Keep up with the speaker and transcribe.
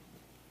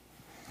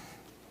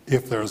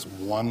If there's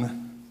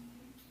one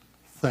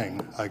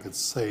thing I could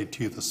say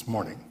to you this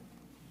morning,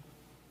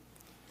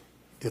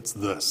 it's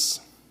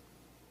this: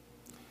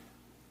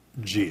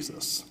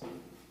 Jesus.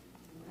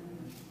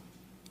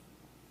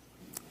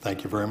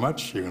 Thank you very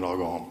much. You can all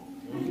go home.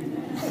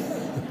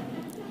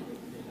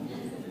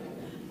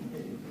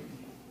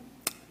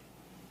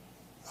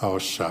 Oh,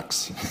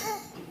 shucks.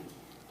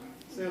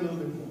 Say a little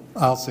bit more.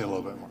 I'll say a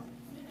little bit more.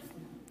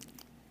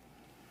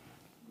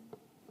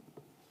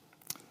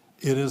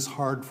 It is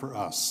hard for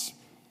us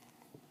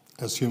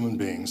as human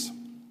beings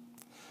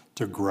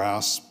to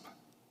grasp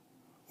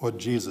what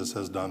Jesus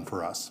has done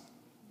for us.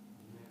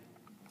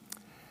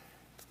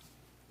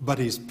 But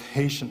he's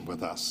patient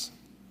with us.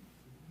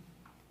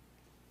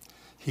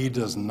 He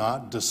does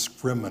not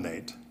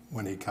discriminate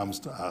when he comes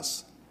to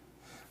us,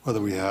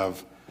 whether we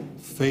have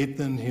faith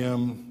in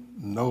him,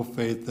 no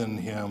faith in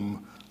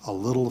him, a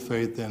little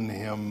faith in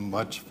him,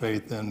 much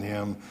faith in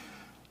him.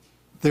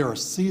 There are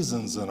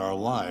seasons in our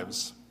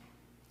lives,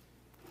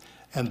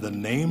 and the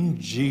name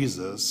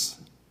Jesus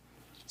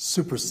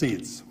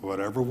supersedes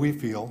whatever we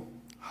feel,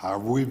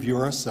 however we view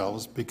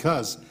ourselves,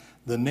 because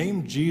the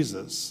name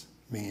Jesus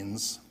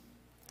means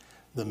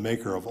the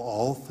maker of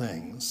all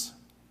things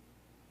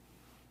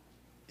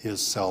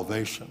is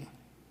salvation.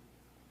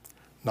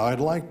 Now, I'd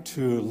like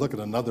to look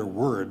at another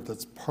word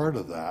that's part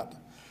of that.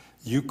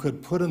 You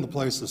could put in the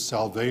place of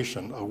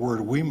salvation a word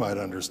we might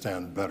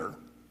understand better.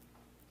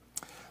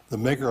 The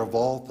maker of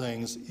all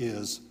things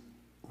is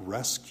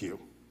rescue.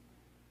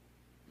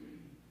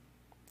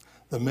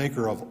 The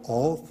maker of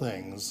all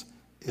things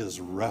is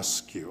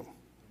rescue.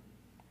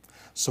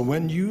 So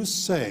when you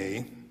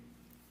say,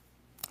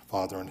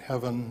 Father in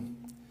heaven,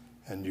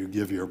 and you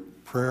give your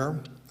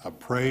prayer of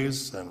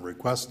praise and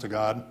request to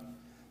God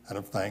and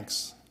of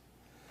thanks,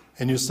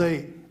 and you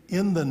say,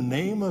 in the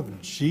name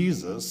of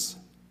Jesus,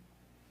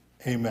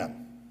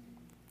 amen.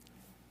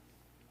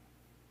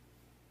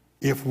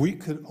 If we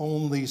could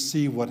only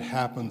see what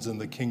happens in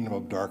the kingdom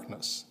of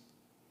darkness,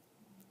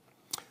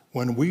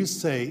 when we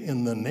say,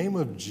 in the name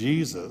of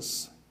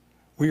Jesus,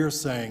 we are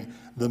saying,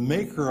 the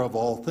maker of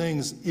all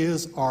things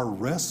is our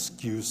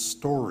rescue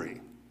story.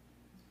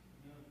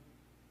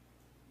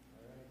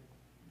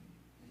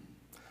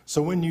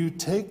 So when you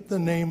take the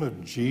name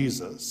of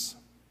Jesus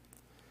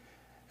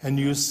and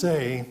you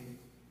say,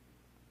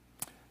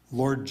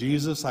 Lord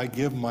Jesus, I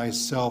give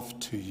myself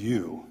to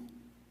you,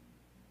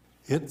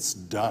 it's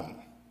done.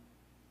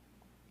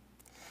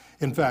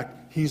 In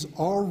fact, he's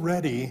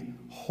already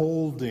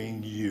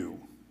holding you.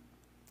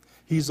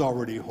 He's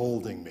already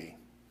holding me.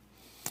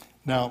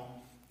 Now,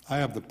 I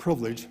have the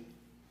privilege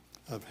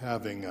of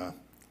having a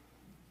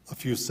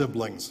few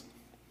siblings,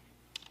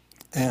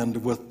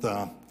 and with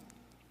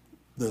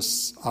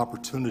this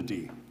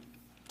opportunity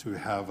to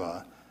have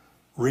a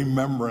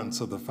remembrance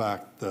of the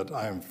fact that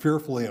I am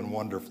fearfully and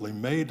wonderfully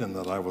made and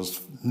that I was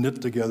knit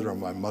together in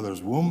my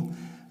mother's womb,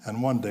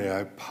 and one day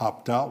I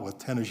popped out with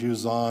tennis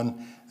shoes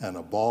on and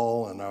a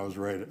ball, and I was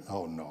ready to,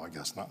 oh no, I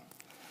guess not.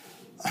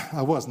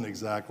 I wasn't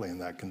exactly in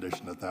that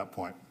condition at that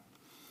point.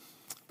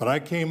 But I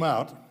came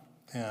out,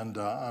 and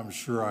I'm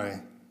sure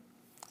I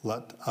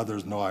let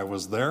others know I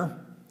was there.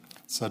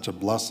 It's such a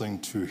blessing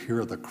to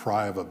hear the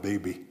cry of a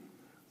baby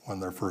when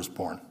they're first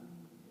born.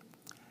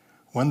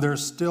 When they're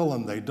still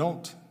and they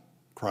don't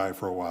cry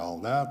for a while,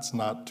 that's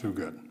not too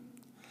good.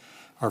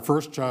 Our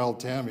first child,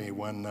 Tammy,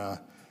 when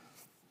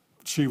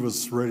she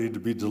was ready to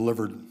be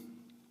delivered,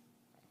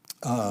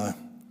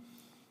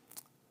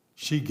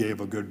 she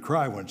gave a good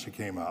cry when she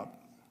came out.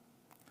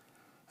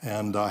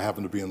 And I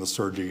happened to be in the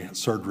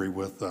surgery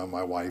with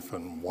my wife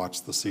and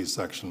watched the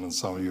C-section, and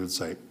some of you would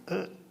say,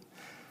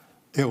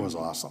 it was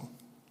awesome.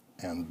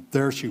 And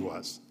there she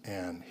was,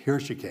 and here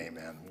she came,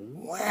 and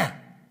wham!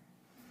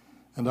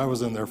 And I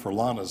was in there for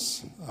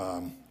Lana's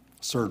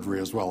surgery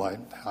as well.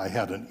 I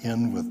had an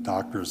in with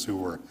doctors who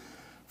were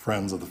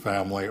friends of the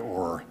family,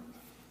 or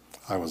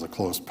I was a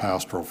close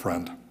pastoral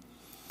friend.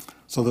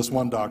 So this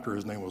one doctor,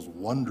 his name was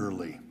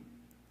Wonderly.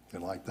 You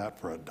like that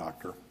for a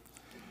doctor.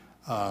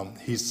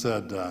 He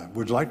said,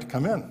 would you like to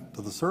come in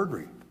to the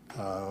surgery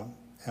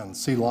and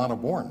see Lana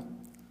born?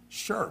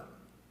 Sure.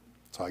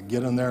 So I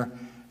get in there,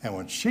 and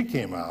when she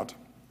came out,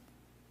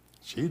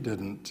 she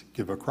didn't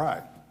give a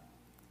cry.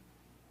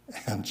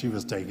 And she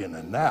was taking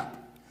a nap.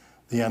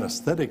 The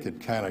anesthetic had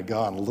kind of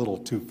gone a little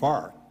too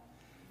far.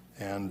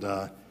 And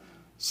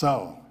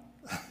so,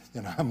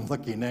 I'm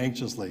looking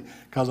anxiously,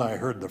 because I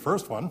heard the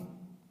first one.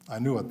 I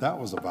knew what that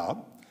was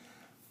about.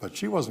 But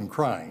she wasn't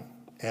crying.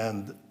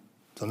 And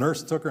the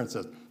nurse took her and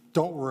said,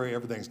 don't worry,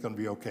 everything's going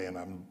to be okay. And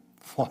I'm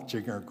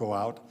watching her go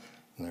out,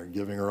 and they're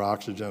giving her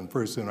oxygen.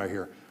 Pretty soon I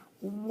hear,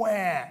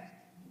 wham!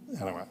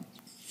 And I went,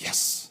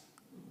 yes.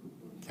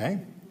 Okay?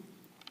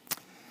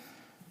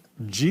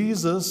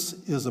 Jesus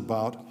is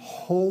about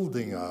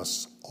holding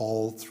us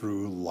all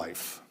through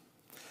life.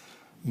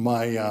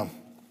 I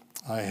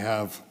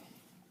have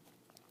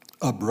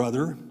a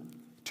brother,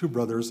 2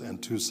 brothers,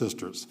 and 2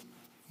 sisters.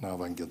 Now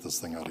if I can get this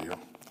thing out of here.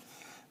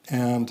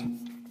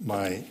 And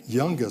my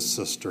youngest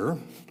sister,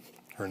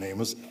 her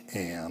name is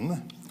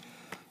Anne.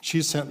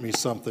 she sent me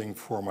something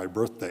for my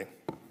birthday.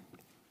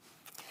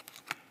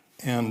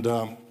 And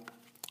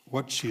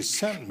what she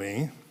sent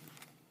me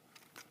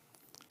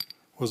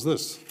was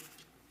this.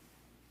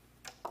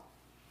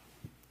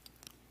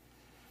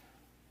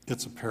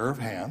 It's a pair of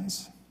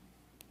hands,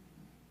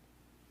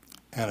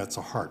 and it's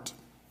a heart.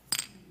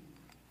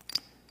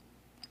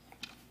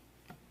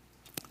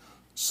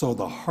 So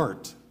the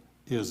heart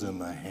is in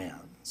the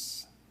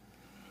hands.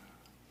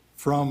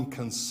 From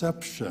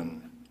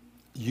conception,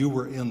 you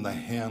were in the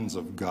hands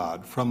of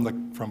God.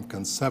 From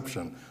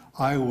conception,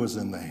 I was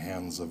in the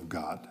hands of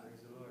God.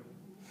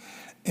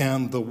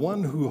 And the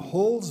one who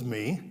holds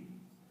me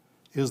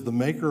is the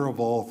maker of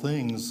all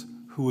things,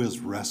 who is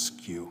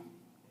rescue.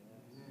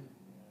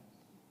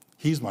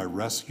 He's my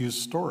rescue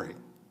story.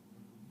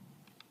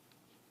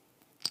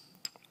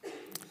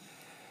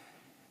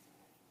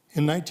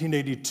 In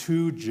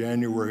 1982,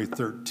 January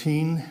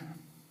 13,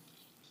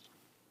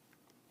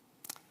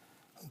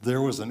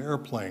 there was an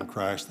airplane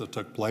crash that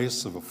took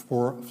place of a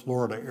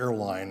Florida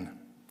airline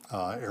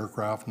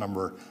aircraft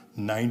number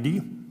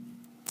 90,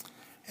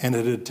 and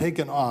it had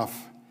taken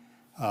off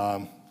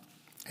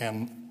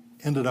and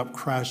ended up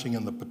crashing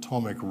in the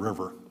Potomac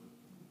River.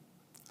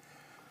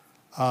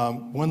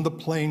 When the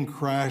plane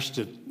crashed,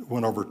 it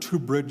went over 2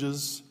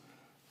 bridges,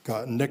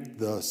 got nicked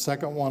the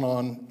second one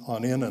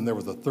on in, and there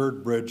was a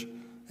third bridge,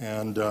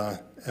 and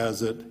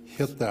as it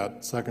hit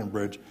that second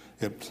bridge,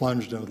 it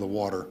plunged into the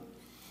water.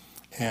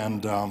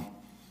 And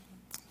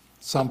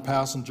some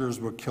passengers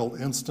were killed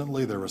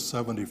instantly. There were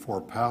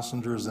 74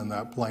 passengers in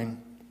that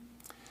plane.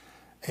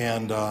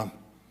 And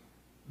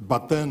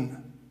but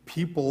then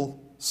people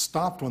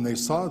stopped when they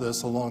saw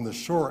this along the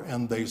shore,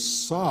 and they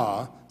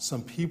saw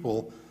some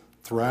people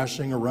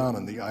thrashing around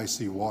in the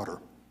icy water.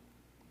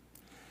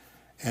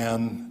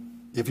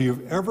 And if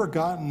you've ever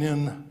gotten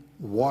in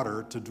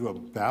water to do a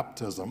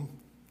baptism,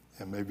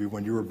 and maybe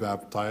when you were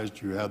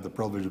baptized you had the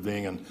privilege of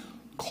being in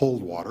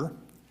cold water,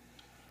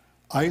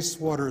 ice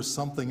water is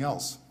something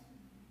else.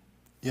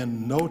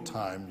 In no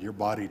time, your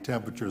body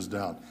temperature is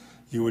down.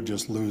 You would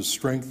just lose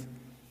strength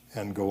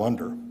and go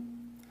under.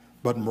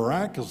 But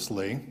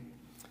miraculously,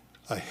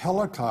 a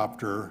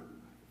helicopter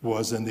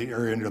was in the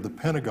area near the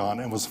Pentagon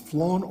and was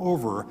flown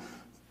over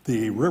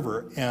the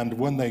river. And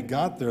when they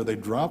got there, they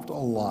dropped a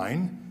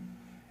line,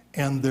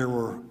 and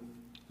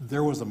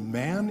there was a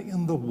man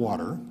in the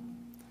water.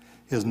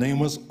 His name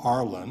was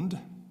Arland.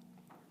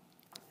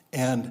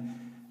 And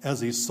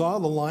as he saw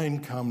the line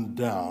come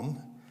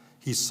down,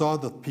 he saw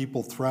the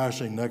people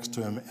thrashing next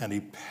to him, and he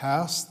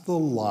passed the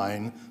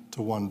line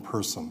to one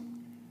person.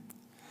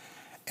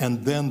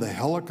 And then the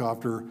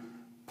helicopter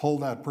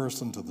pulled that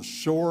person to the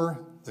shore.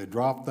 They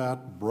dropped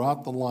that,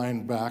 brought the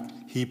line back.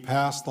 He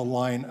passed the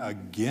line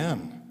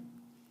again.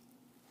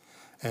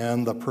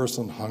 And the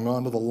person hung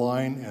onto the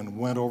line and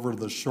went over to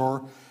the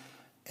shore.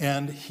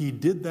 And he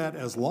did that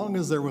as long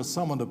as there was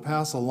someone to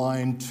pass a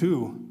line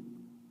to.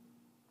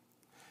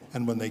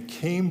 And when they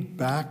came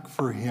back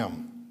for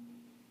him,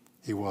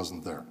 he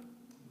wasn't there.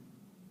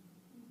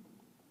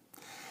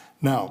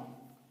 Now,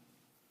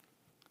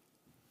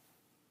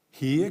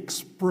 he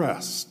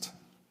expressed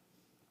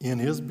in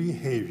his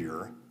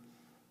behavior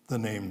the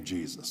name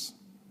Jesus.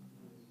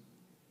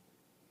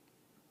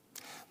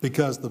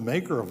 Because the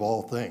maker of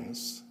all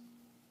things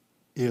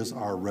is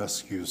our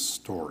rescue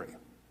story.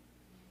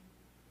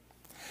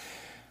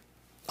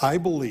 I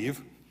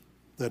believe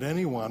that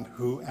anyone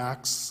who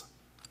acts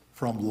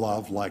from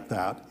love like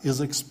that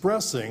is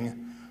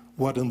expressing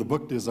what in the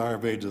book Desire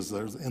of Ages,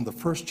 there's in the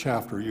first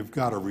chapter, you've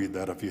got to read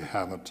that if you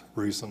haven't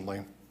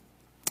recently.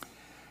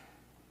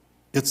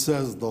 It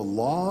says the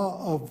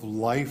law of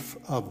life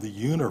of the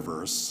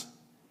universe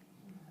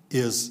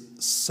is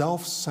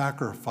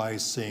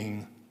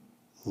self-sacrificing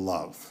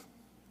love.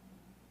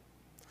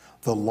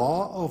 The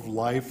law of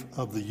life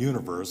of the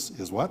universe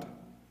is what?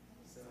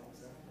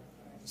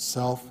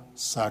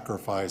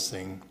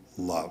 Self-sacrificing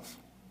love.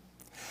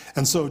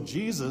 And so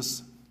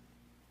Jesus,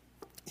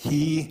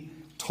 he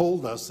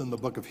told us in the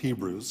book of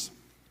Hebrews,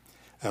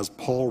 as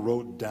Paul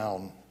wrote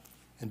down,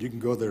 and you can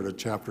go there to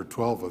chapter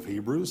 12 of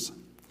Hebrews.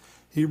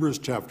 Hebrews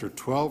chapter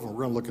 12, and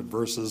we're going to look at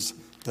verses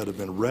that have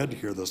been read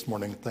here this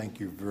morning. Thank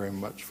you very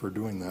much for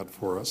doing that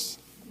for us.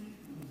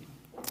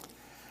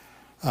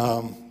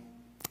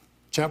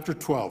 Chapter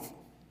 12.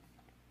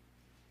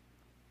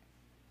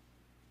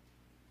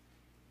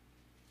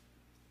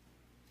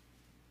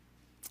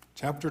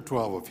 Chapter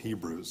 12 of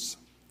Hebrews.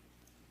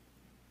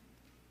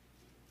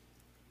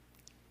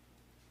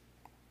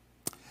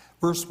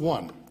 Verse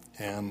 1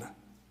 and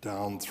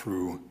down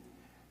through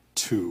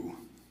 2.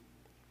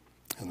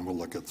 And we'll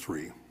look at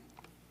 3.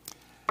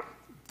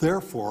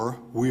 Therefore,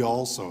 we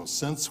also,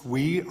 since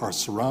we are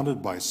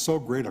surrounded by so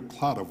great a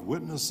cloud of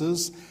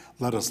witnesses,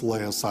 let us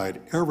lay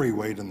aside every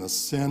weight and the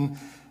sin,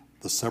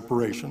 the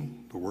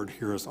separation. The word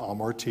here is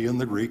amartia in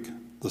the Greek,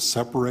 the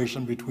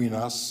separation between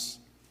us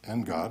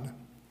and God.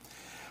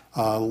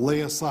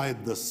 Lay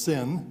aside the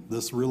sin,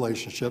 this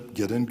relationship,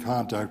 get in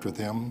contact with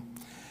him.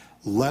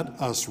 Let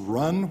us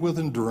run with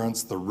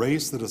endurance the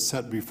race that is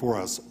set before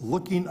us,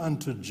 looking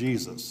unto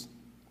Jesus,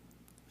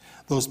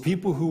 Those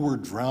people who were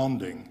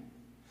drowning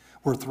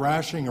were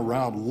thrashing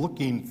around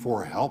looking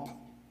for help,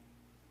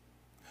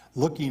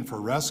 looking for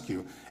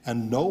rescue,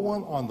 and no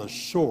one on the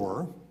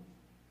shore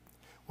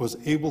was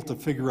able to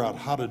figure out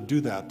how to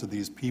do that to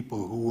these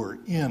people who were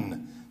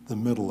in the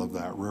middle of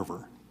that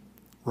river,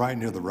 right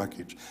near the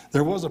wreckage.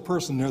 There was a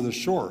person near the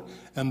shore,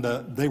 and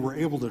they were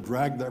able to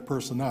drag that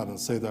person out and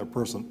save that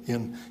person.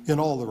 In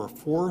all, there were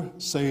 4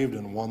 saved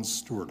and 1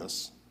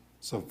 stewardess,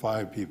 so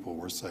 5 people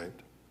were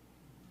saved.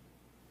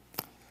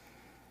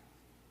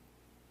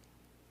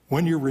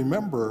 When you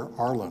remember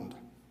Arland,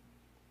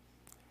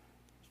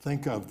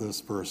 think of this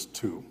verse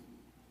 2.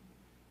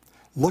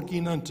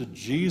 Looking unto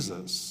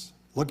Jesus,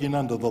 looking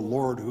unto the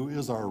Lord, who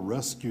is our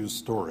rescue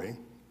story,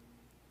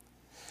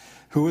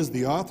 who is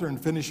the author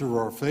and finisher of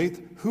our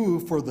faith, who,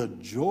 for the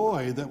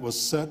joy that was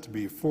set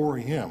before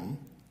him,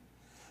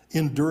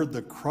 endured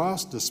the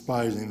cross,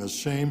 despising the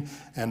shame,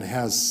 and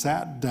has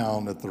sat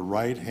down at the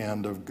right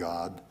hand of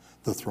God,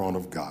 the throne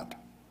of God.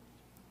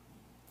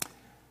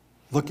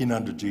 Looking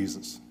unto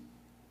Jesus.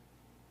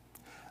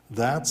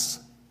 That's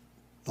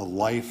the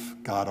life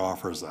God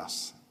offers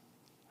us.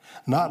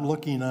 Not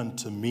looking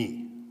unto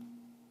me.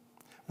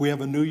 We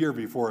have a new year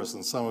before us,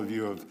 and some of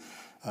you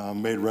have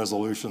made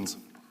resolutions.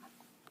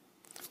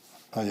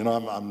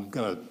 I'm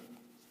going to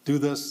do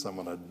this, I'm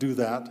going to do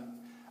that.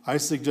 I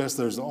suggest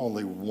there's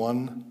only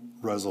one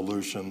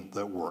resolution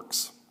that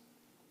works.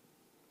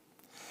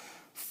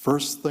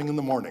 First thing in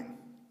the morning,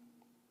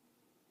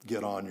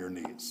 get on your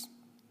knees.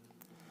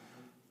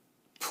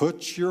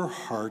 Put your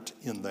heart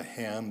in the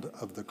hand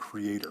of the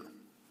Creator.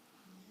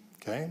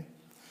 Okay?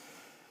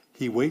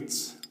 He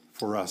waits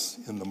for us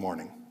in the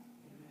morning.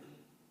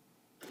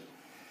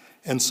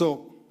 And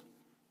so,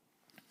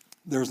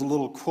 there's a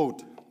little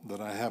quote that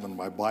I have in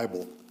my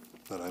Bible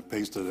that I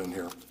pasted in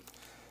here.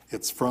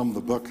 It's from the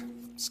book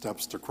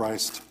Steps to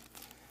Christ.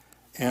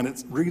 And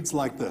it reads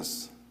like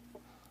this: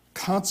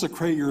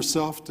 consecrate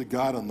yourself to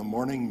God in the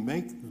morning.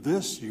 Make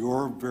this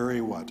your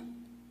very what?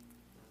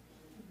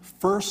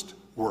 First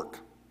work.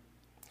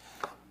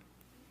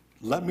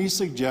 Let me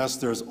suggest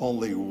there's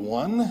only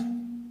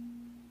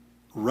one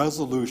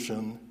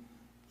resolution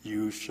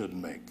you should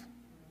make.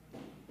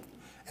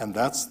 And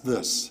that's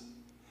this: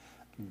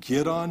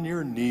 get on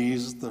your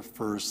knees the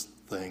first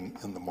thing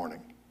in the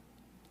morning.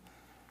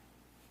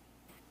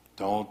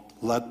 Don't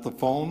let the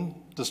phone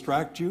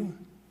distract you.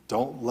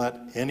 Don't let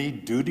any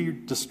duty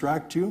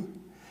distract you.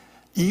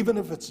 Even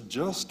if it's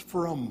just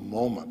for a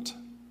moment,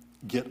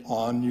 get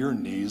on your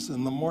knees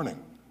in the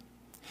morning.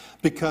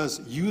 Because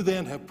you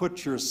then have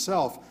put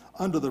yourself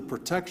under the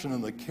protection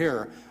and the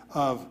care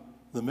of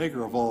the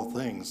Maker of all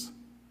things,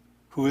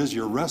 who is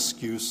your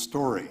rescue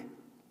story.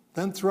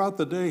 Then throughout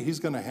the day, he's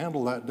going to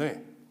handle that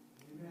day.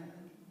 Amen.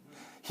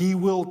 He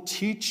will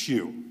teach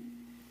you.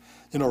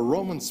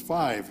 Romans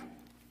 5,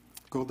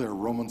 go there,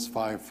 Romans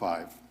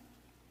 5:5.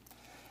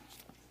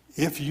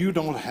 If you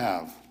don't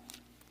have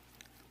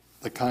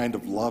the kind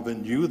of love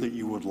in you that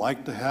you would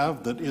like to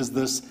have, that is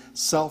this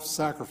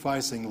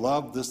self-sacrificing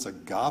love, this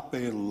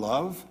agape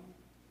love,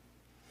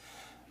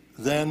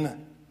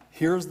 then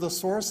here's the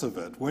source of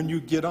it. When you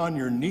get on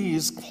your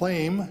knees,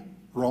 claim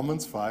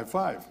Romans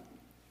 5:5,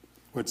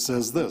 which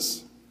says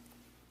this.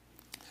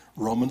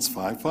 Romans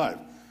 5:5.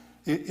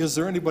 Is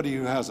there anybody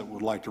who has it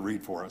would like to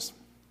read for us?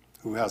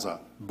 Who has a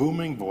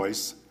booming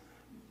voice?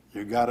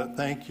 You got it.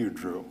 Thank you,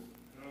 Drew.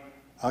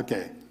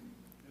 Okay.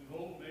 And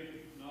hope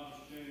maketh not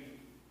ashamed,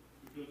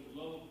 because the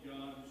love of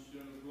God is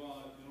shed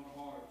abroad in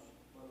our hearts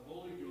by the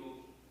Holy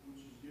Ghost, which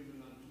is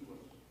given unto us.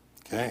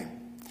 Okay.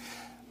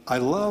 I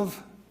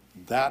love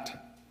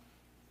that,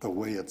 the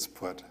way it's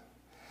put.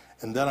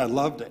 And then I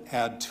love to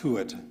add to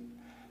it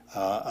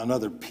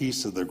another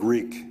piece of the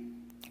Greek,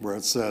 where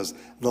it says,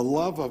 the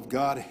love of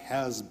God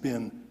has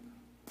been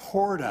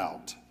poured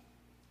out,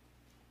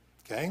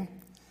 okay,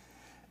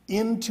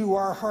 into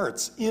our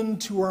hearts,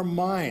 into our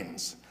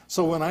minds.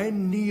 So when I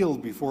kneel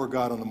before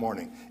God in the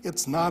morning,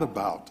 it's not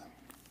about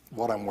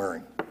what I'm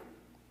wearing.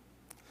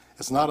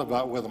 It's not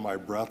about whether my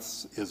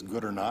breath is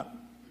good or not.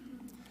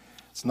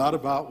 It's not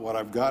about what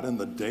I've got in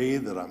the day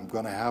that I'm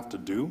going to have to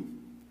do.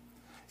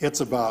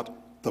 It's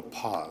about the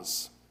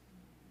pause.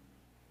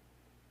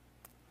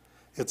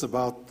 It's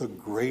about the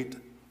great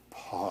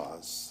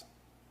pause.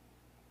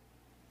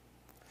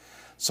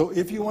 So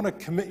if you want to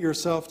commit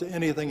yourself to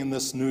anything in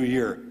this new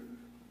year,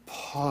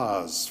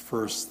 pause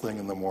first thing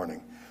in the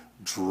morning.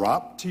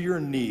 Drop to your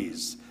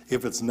knees.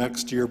 If it's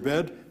next to your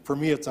bed, for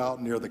me it's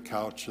out near the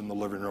couch in the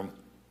living room.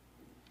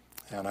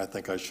 And I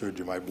think I showed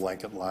you my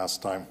blanket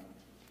last time.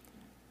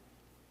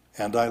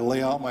 And I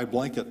lay out my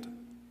blanket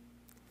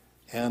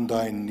and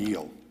I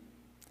kneel.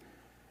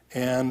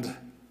 And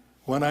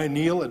when I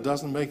kneel, it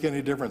doesn't make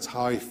any difference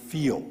how I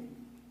feel,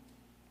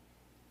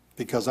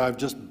 because I've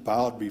just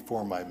bowed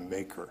before my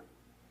Maker,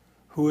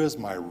 who is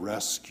my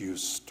rescue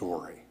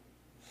story.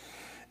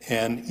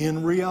 And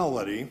in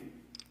reality,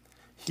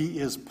 he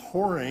is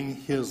pouring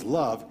his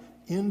love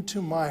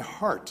into my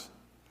heart,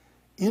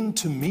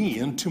 into me,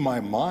 into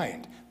my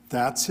mind.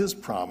 That's his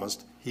promise.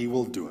 He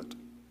will do it.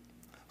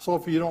 So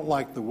if you don't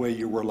like the way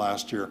you were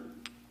last year,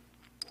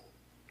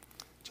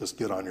 just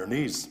get on your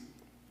knees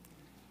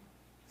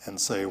and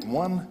say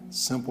one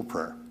simple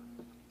prayer.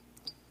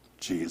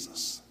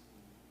 Jesus.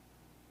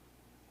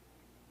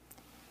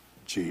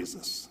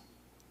 Jesus.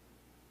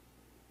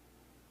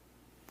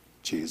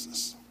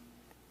 Jesus.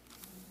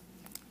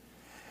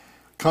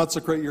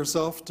 Consecrate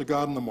yourself to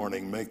God in the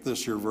morning. Make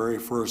this your very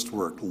first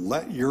work.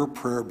 Let your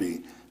prayer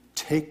be,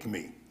 take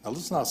me. Now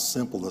listen how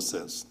simple this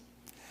is.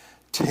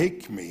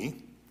 Take me,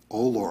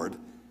 O Lord,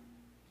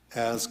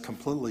 as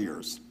completely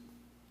yours.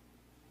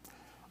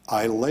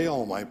 I lay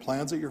all my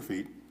plans at your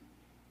feet.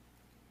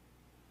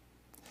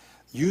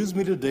 Use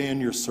me today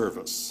in your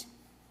service.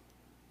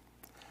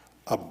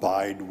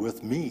 Abide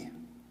with me.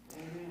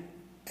 Amen.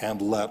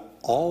 And let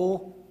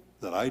all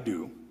that I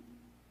do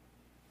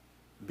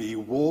be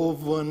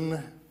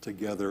woven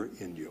together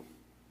in you,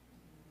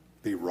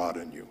 be wrought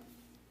in you.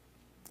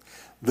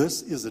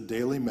 This is a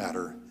daily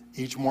matter.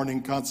 Each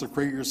morning,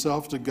 consecrate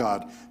yourself to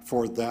God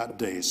for that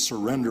day.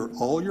 Surrender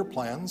all your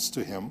plans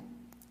to Him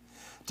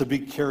to be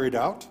carried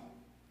out,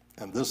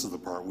 and this is the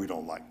part we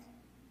don't like,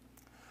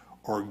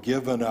 or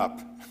given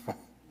up.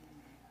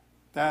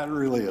 That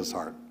really is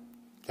hard,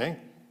 okay?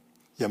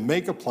 You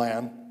make a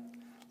plan,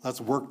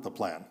 let's work the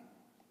plan.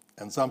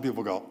 And some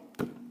people go,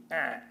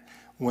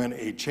 when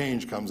a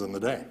change comes in the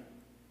day.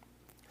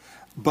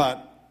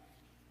 But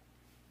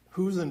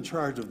who's in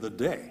charge of the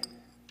day?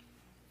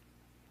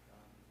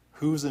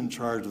 Who's in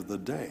charge of the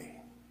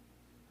day?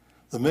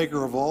 The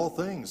maker of all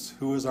things,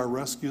 who is our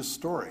rescue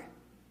story.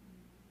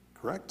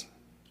 Correct?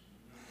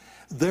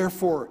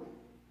 Therefore,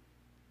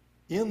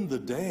 in the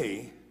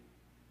day,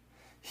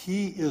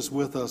 He is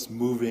with us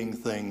moving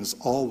things,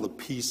 all the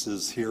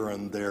pieces here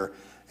and there,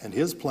 and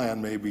His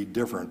plan may be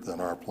different than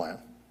our plan.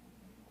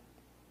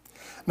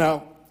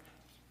 Now,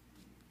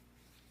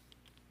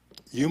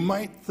 you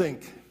might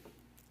think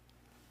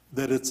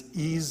that it's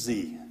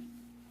easy.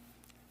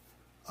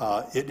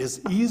 It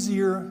is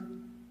easier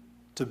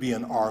to be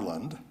in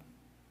Ireland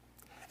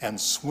and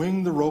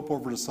swing the rope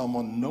over to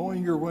someone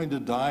knowing you're going to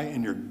die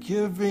and you're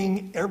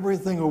giving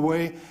everything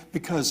away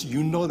because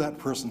you know that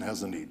person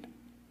has a need.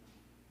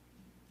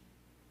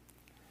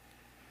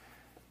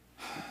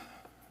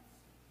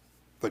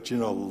 But you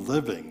know,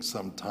 living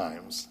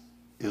sometimes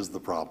is the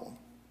problem.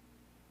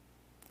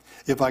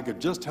 If I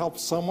could just help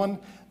someone,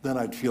 then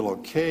I'd feel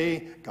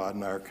okay. God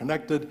and I are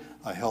connected.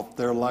 I help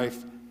their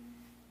life,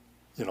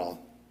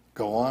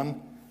 go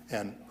on,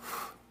 and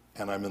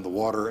I'm in the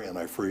water and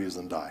I freeze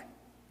and die.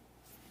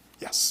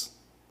 Yes,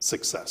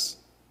 success.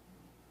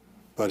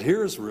 But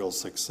here's real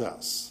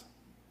success.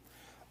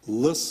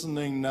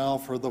 Listening now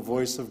for the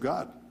voice of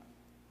God.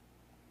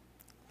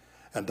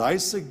 And I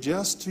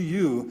suggest to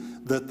you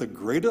that the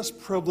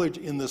greatest privilege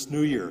in this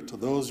new year, to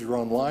those who are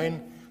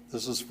online,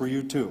 this is for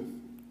you too.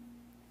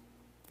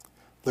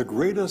 The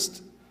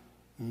greatest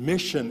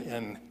mission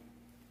and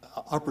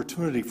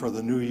opportunity for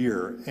the new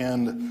year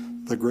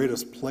and the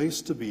greatest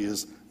place to be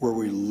is where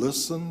we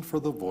listen for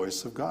the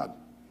voice of God.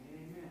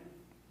 Amen.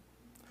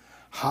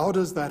 How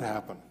does that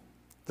happen?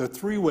 There are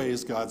three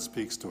ways God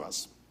speaks to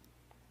us.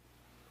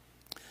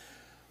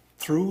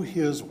 Through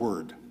His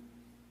Word.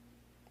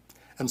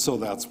 And so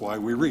that's why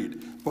we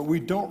read. But we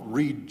don't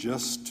read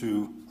just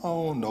to,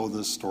 know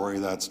this story,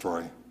 that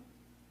story.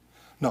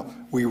 No,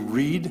 we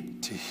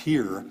read to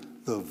hear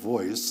the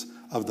voice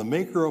of the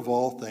maker of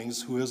all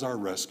things, who is our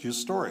rescue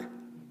story.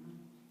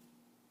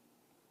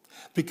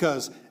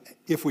 Because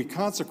if we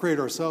consecrate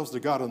ourselves to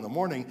God in the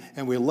morning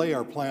and we lay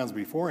our plans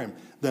before Him,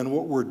 then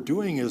what we're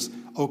doing is,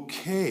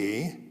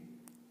 okay,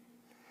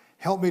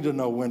 help me to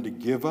know when to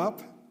give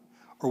up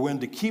or when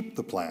to keep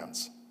the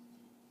plans.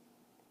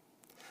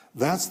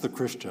 That's the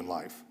Christian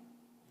life.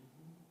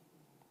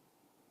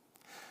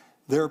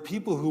 There are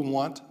people who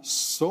want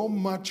so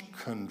much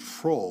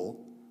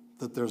control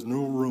that there's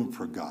no room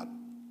for God.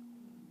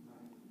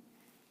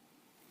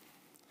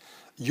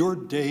 Your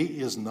day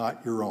is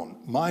not your own.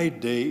 My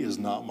day is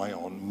not my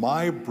own.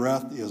 My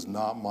breath is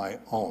not my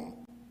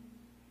own.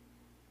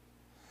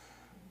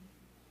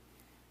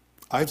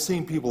 I've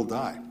seen people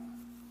die,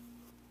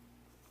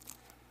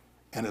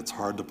 and it's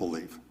hard to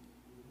believe.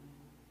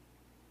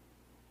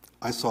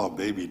 I saw a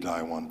baby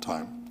die one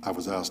time. I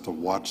was asked to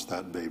watch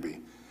that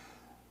baby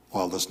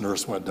while this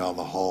nurse went down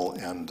the hall,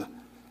 and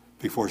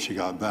before she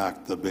got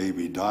back, the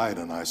baby died,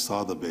 and I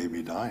saw the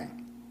baby dying.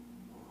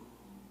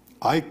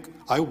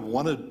 I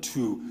wanted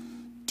to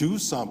do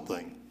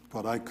something,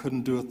 but I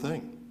couldn't do a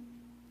thing.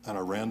 And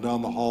I ran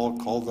down the hall,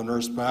 called the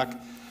nurse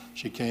back.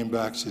 She came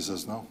back. She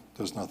says, no,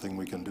 there's nothing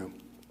we can do.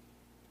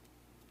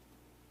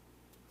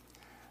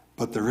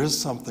 But there is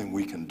something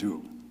we can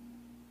do.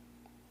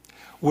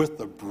 With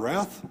the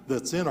breath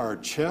that's in our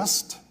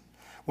chest,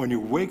 when you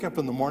wake up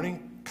in the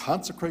morning,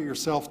 consecrate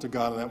yourself to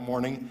God in that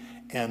morning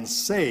and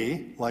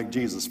say, like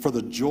Jesus, for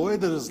the joy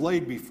that is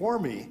laid before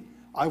me,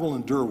 I will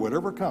endure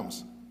whatever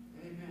comes.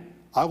 Amen.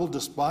 I will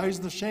despise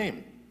the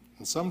shame.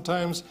 And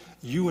sometimes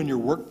you in your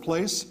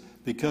workplace,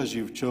 because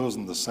you've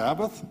chosen the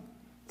Sabbath,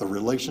 the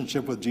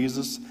relationship with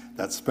Jesus,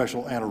 that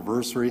special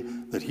anniversary,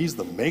 that He's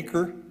the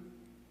maker,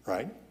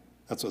 right?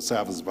 That's what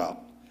Sabbath is about.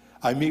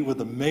 I meet with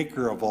the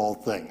maker of all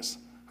things,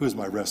 who is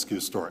my rescue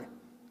story.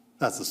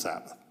 That's the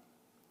Sabbath,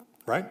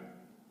 right?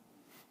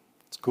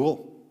 It's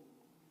cool.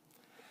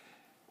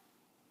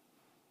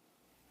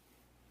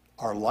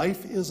 Our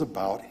life is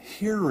about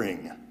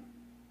hearing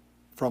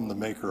from the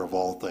maker of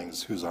all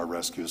things, who's our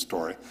rescue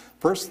story.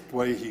 First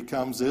way he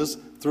comes is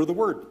through the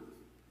Word.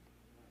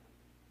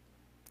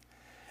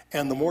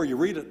 And the more you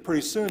read it,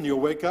 pretty soon you'll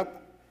wake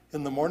up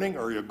in the morning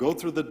or you'll go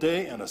through the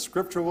day and a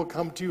scripture will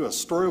come to you, a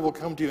story will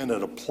come to you, and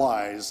it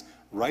applies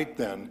right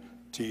then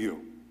to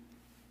you.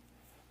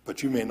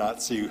 But you may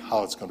not see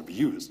how it's going to be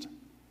used.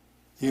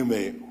 You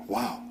may,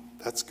 wow,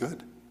 that's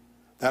good.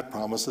 That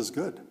promise is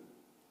good.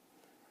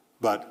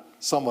 But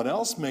someone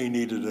else may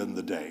need it in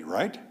the day,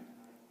 right?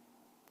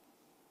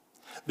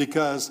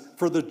 Because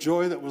for the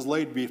joy that was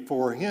laid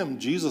before him,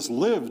 Jesus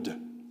lived. Is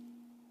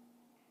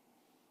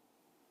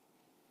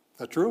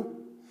that true?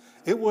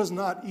 It was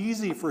not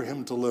easy for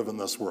him to live in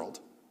this world.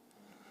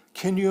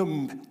 Can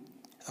you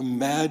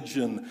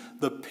imagine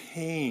the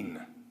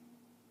pain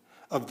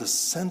of the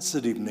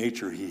sensitive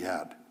nature he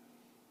had?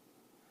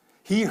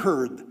 He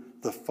heard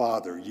the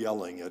father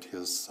yelling at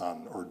his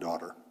son or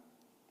daughter.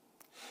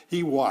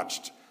 He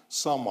watched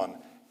someone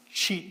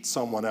cheat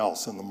someone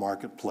else in the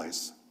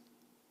marketplace.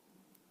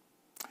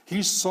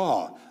 He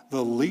saw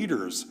the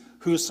leaders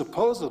who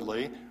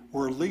supposedly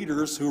were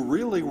leaders who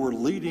really were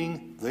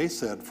leading, they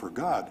said, for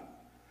God.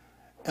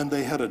 And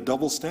they had a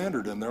double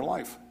standard in their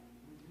life.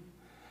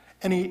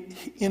 And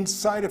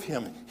inside of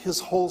him, his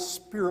whole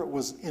spirit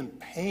was in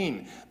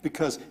pain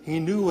because he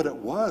knew what it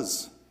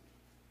was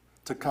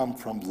to come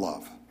from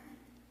love.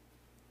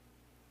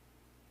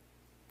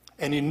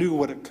 And he knew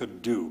what it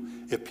could do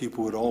if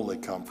people would only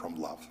come from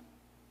love.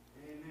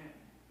 Amen.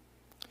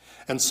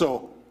 And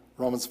so,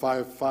 Romans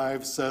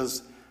 5:5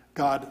 says,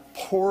 God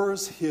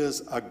pours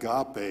his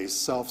agape,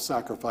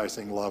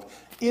 self-sacrificing love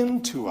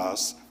into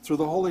us through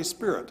the Holy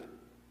Spirit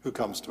who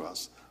comes to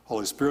us.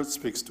 Holy Spirit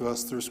speaks to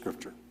us through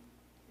Scripture.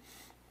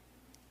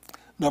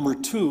 Number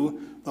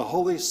 2, the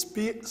Holy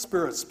Spirit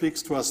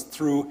speaks to us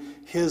through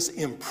his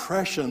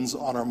impressions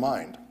on our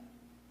mind.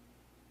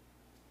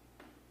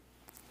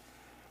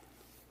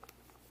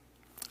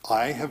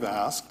 I have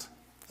asked,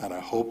 and I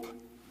hope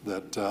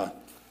that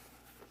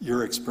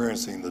you're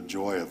experiencing the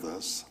joy of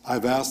this.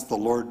 I've asked the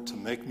Lord to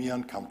make me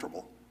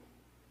uncomfortable.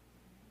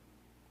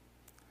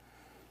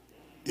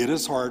 It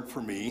is hard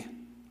for me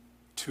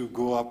to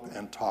go up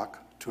and talk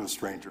to a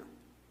stranger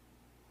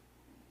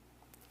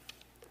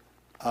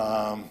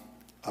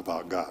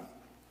about God.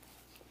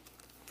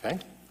 Okay?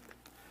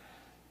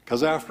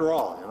 Because after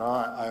all,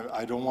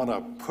 I don't want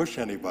to push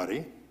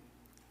anybody,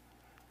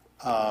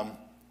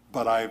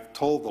 but I've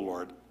told the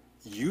Lord,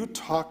 you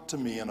talk to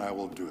me and I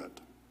will do it.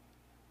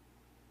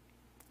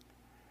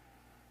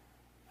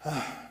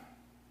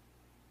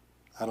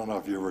 I don't know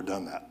if you've ever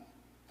done that.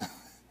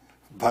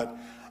 But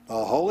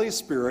the Holy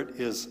Spirit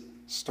is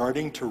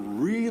starting to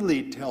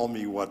really tell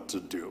me what to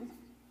do.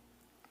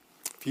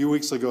 A few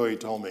weeks ago, he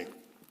told me,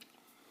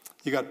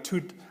 you got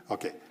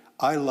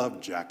I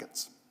love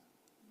jackets.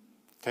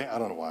 Okay, I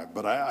don't know why,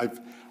 but I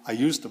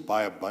used to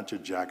buy a bunch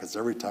of jackets.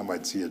 Every time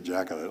I'd see a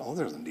jacket,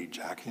 there's a neat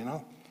jacket,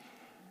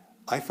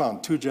 I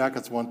found 2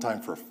 jackets one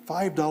time for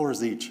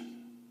 $5 each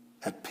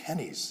at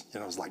Penny's.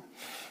 It was like,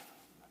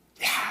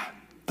 yeah,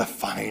 the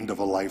find of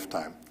a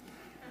lifetime.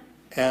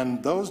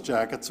 And those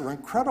jackets are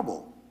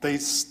incredible. They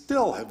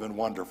still have been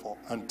wonderful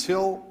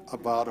until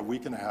about a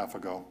week and a half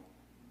ago.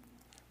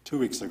 2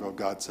 weeks ago,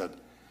 God said,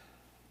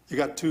 you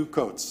got 2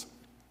 coats.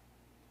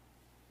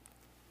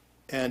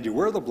 And you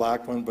wear the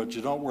black one, but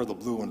you don't wear the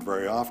blue one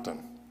very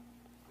often.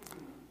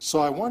 So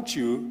I want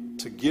you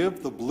to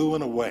give the blue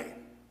one away.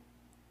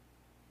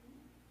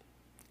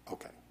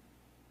 Okay.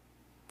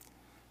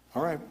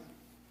 All right.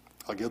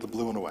 I'll give the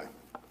blue one away.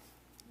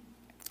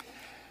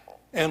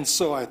 And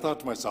so I thought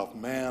to myself,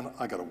 man,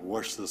 I got to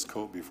wash this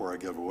coat before I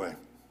give it away.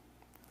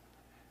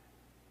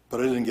 But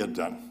I didn't get it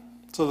done.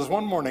 So this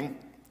one morning,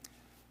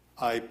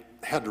 I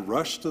had to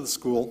rush to the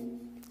school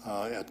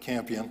at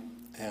Campion,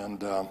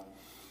 and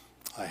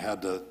I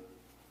had to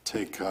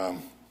take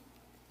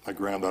my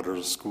granddaughter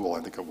to school, I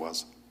think it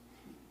was.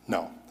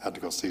 No, had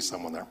to go see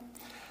someone there.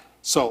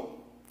 So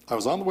I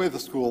was on the way to the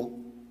school,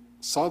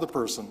 saw the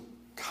person,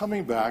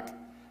 coming back,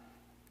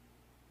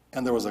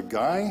 and there was a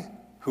guy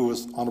who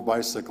was on a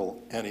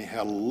bicycle, and he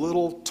had a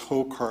little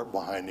tow cart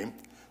behind him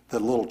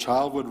that a little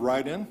child would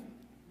ride in.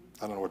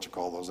 I don't know what you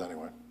call those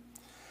anyway.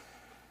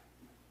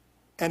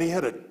 And he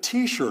had a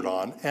T-shirt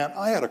on, and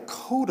I had a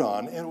coat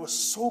on, and it was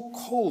so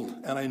cold,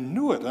 and I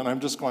knew it, and I'm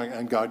just going,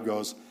 and God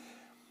goes,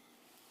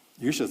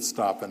 you should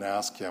stop and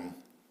ask him,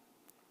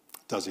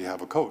 does he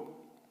have a coat?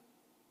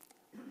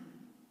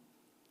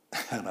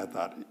 And I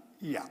thought,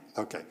 yeah,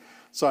 okay.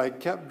 So I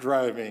kept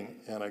driving,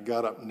 and I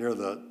got up near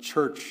the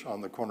church on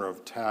the corner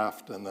of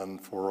Taft and then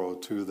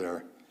 402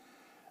 there,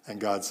 and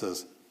God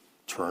says,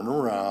 turn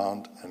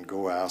around and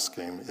go ask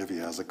him if he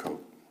has a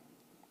coat.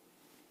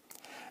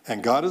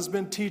 And God has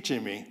been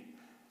teaching me,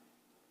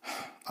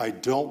 I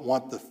don't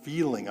want the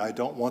feeling, I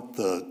don't want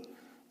the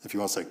if you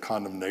want to say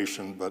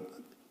condemnation, but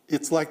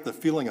it's like the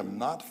feeling of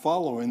not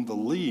following the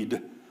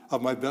lead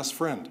of my best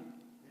friend.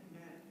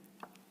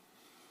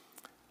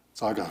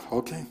 So I go,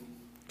 okay,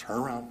 turn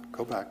around,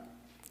 go back.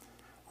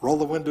 Roll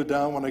the window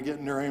down when I get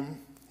near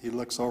him. He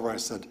looks over, I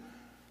said,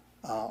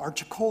 aren't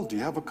you cold? Do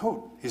you have a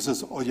coat? He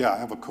says, oh yeah, I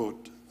have a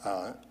coat.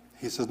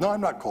 He says, no,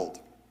 I'm not cold.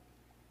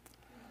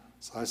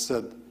 So I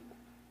said,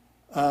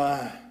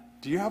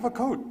 do you have a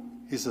coat?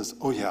 He says,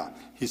 oh yeah.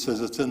 He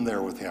says, it's in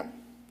there with him.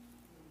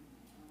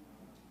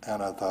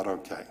 And I thought,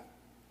 okay.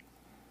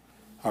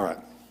 All right.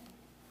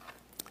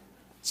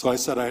 So I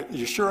said,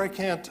 you sure I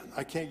can't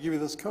give you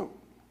this coat?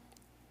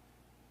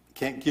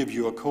 Can't give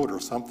you a coat or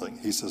something.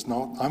 He says,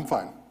 no, I'm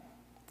fine.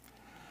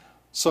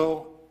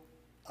 So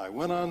I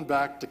went on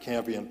back to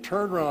Campion,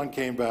 turned around,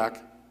 came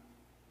back,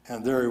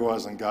 and there he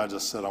was, and God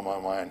just said on my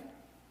mind,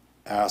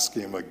 ask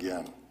him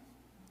again.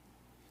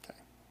 Okay.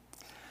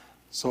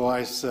 So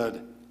I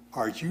said,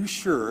 are you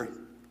sure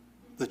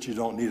that you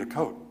don't need a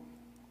coat?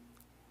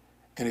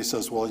 And he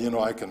says, well, if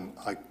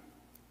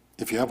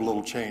you have a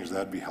little change,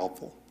 that'd be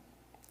helpful.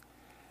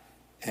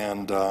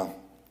 And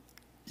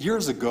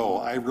years ago,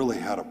 I really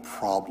had a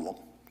problem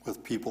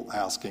with people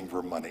asking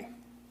for money.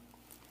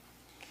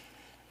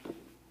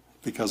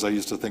 Because I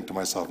used to think to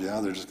myself,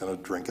 yeah, they're just going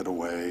to drink it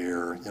away,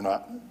 or,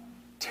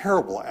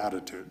 terrible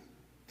attitude.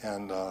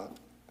 And there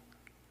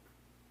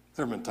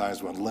have been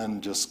times when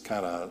Lynn just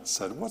kind of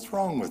said, what's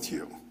wrong with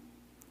you?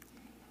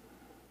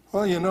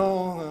 Well,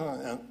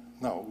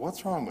 no,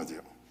 what's wrong with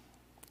you?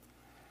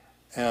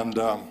 And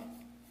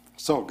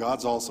so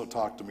God's also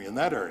talked to me in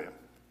that area.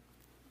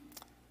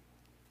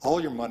 All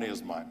your money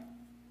is mine.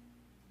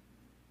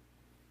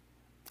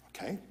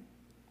 Okay?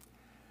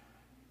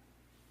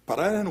 But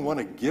I didn't want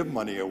to give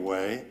money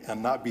away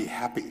and not be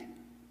happy. You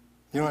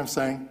know what I'm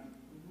saying?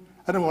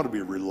 I didn't want to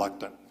be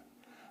reluctant.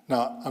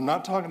 Now, I'm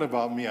not talking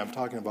about me, I'm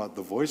talking about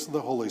the voice of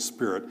the Holy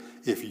Spirit.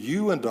 If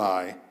you and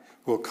I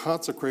will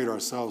consecrate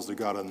ourselves to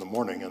God in the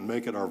morning and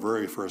make it our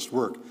very first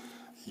work,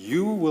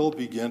 you will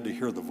begin to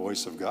hear the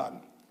voice of God.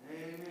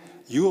 Amen.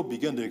 You will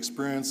begin to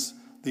experience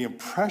the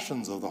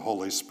impressions of the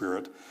Holy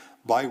Spirit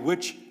by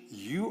which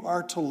you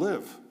are to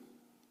live.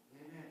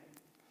 Amen.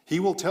 He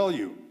will tell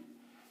you,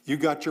 you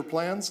got your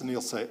plans, and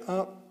he'll say,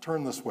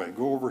 turn this way,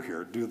 go over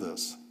here, do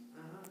this.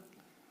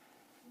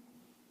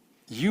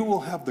 You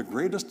will have the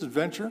greatest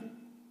adventure,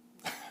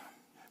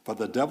 but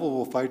the devil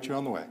will fight you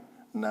on the way.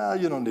 No,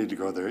 you don't need to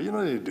go there. You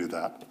don't need to do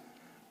that.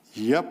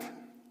 Yep.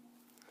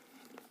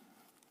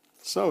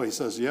 So he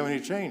says, do you have any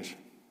change?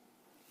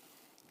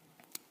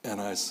 And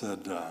I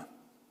said,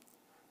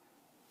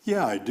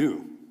 yeah, I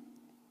do.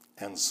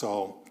 And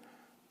so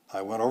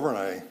I went over and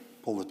I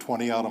pulled a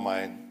 20 out of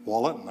my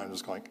wallet, and I'm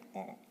just going,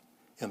 oh.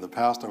 In the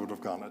past, I would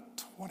have gone at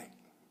 20.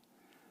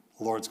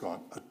 The Lord's gone,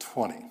 a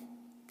 20.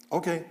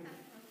 Okay,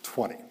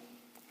 20.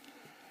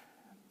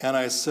 And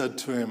I said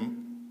to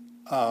him,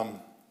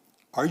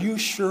 are you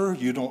sure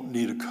you don't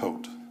need a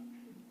coat?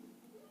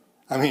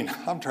 I mean,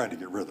 I'm trying to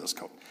get rid of this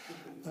coat.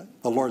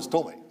 The Lord's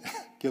told me,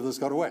 give this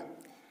coat away.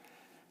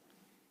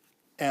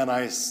 And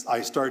I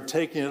started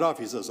taking it off.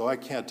 He says, oh, I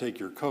can't take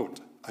your coat.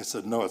 I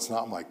said, no, it's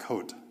not my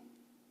coat. It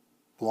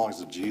belongs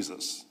to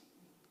Jesus.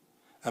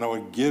 And I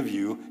would give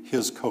you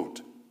his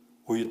coat.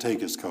 Will you take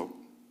his coat?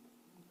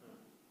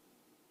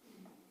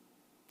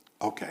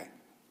 Okay.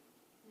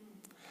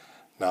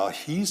 Now,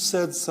 he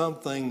said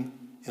something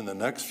in the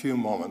next few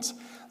moments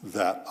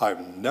that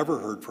I've never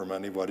heard from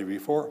anybody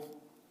before.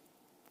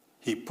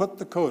 He put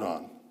the coat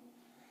on,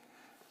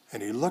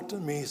 and he looked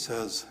at me, he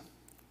says,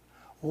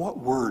 what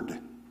word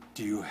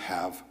do you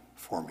have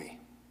for me?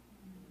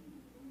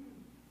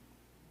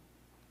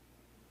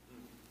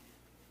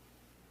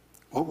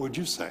 What would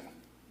you say?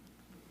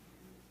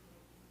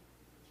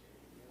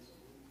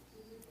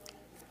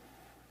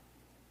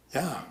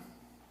 Yeah.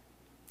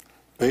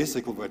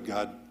 Basically, what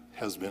God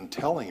has been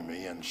telling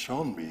me and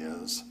shown me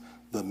is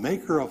the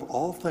maker of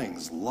all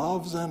things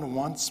loves and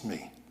wants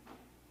me.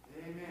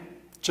 Amen.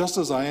 Just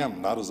as I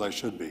am, not as I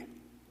should be.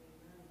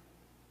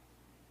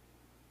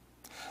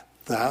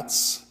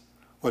 That's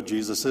what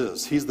Jesus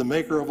is. He's the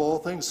maker of all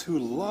things who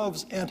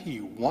loves and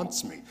he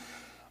wants me.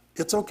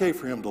 It's okay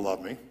for him to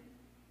love me.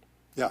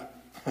 Yeah,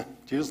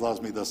 Jesus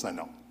loves me, this I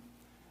know.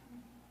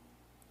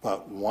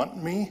 But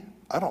want me?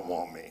 I don't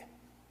want me.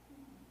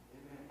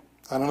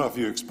 I don't know if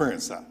you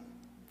experienced that.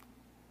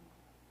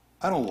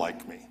 I don't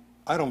like me.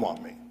 I don't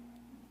want me.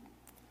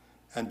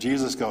 And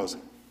Jesus goes,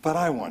 but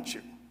I want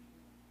you.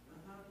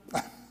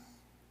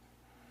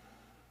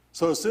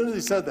 So as soon as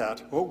he said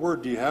that, what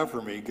word do you have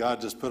for me?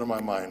 God just put in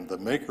my mind, the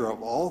maker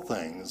of all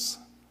things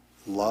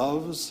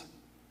loves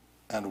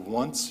and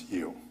wants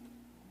you.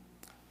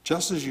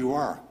 Just as you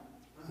are,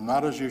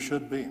 not as you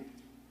should be.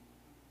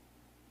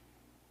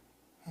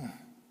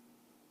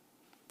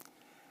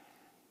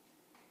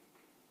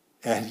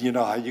 And you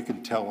know how you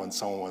can tell when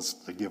someone wants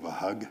to give a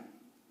hug?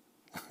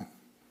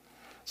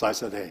 So I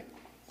said, hey,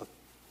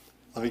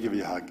 let me give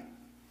you a hug.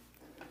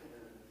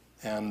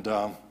 And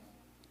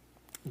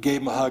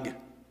gave him a hug.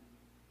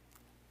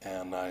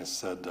 And I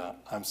said,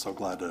 I'm so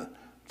glad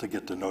to to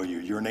get to know you.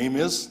 Your name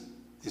is?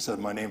 He said,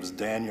 my name is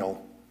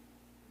Daniel.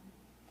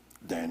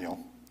 Daniel.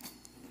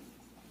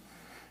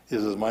 He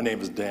says, my name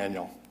is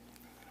Daniel.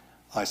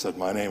 I said,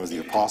 my name is the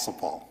Apostle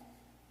Paul.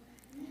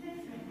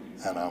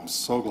 And I'm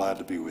so glad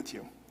to be with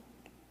you.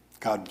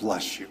 God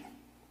bless you.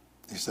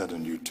 He said,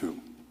 and you too.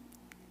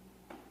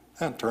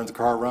 And turned the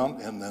car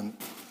around, and then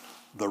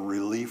the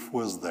relief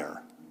was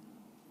there.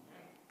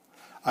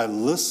 I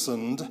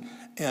listened,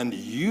 and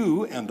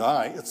you and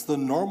I, it's the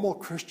normal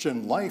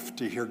Christian life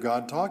to hear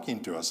God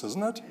talking to us,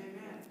 isn't it? Amen.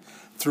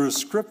 Through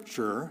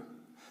Scripture,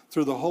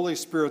 through the Holy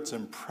Spirit's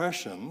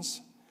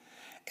impressions,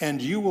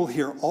 and you will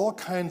hear all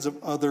kinds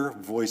of other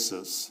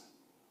voices.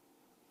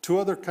 Two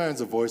other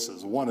kinds of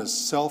voices. One is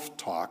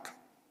self-talk,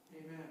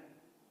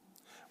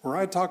 where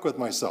I talk with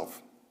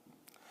myself.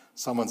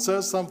 Someone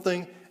says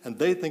something, and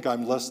they think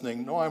I'm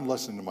listening. No, I'm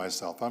listening to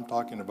myself. I'm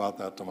talking about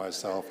that to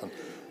myself. And,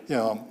 you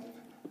know,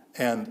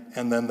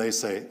 and then they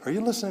say, are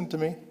you listening to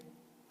me?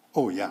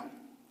 Oh, yeah,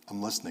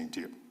 I'm listening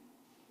to you.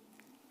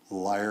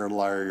 Liar,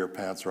 liar, your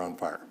pants are on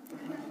fire.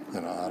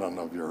 You know, I don't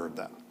know if you heard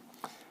that.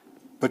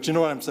 But you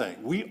know what I'm saying?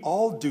 We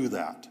all do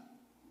that.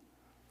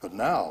 But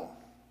now,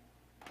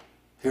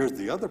 here's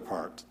the other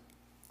part.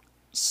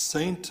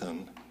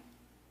 Satan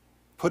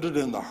put it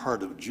in the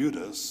heart of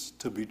Judas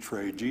to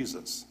betray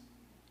Jesus.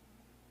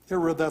 You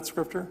ever read that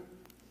scripture?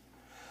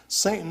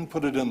 Satan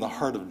put it in the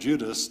heart of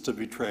Judas to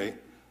betray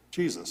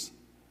Jesus.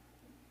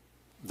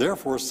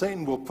 Therefore,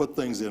 Satan will put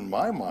things in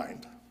my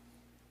mind,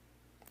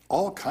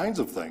 all kinds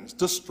of things,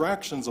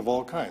 distractions of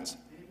all kinds.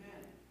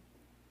 Amen.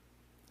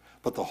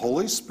 But the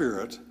Holy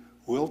Spirit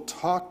will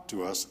talk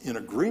to us in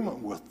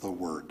agreement with the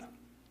Word.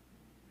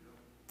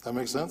 That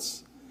makes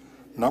sense?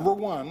 Number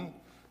one,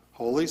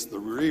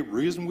 the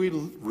reason we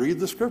read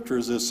the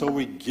Scriptures is so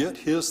we get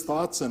His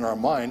thoughts in our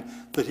mind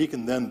that He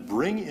can then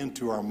bring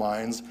into our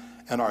minds,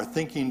 and our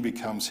thinking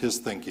becomes His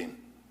thinking.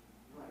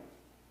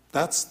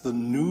 That's the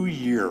new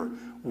year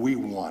we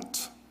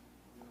want.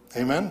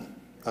 Amen?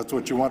 That's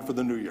what you want for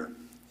the new year.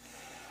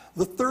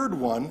 The third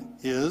one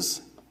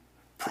is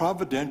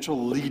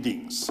providential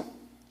leadings.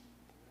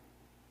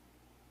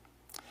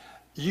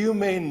 You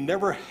may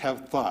never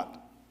have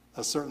thought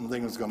a certain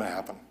thing was going to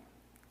happen.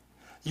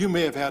 You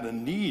may have had a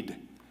need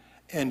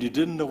and you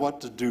didn't know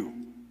what to do.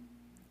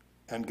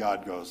 And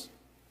God goes,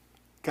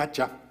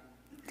 gotcha.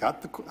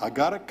 I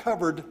got it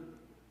covered.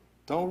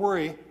 Don't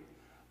worry.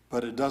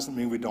 But it doesn't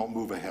mean we don't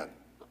move ahead.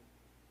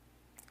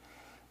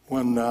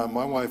 When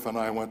my wife and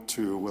I went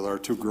with our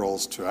two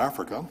girls to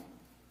Africa,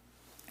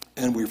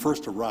 and we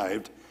first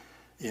arrived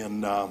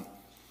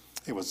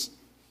it was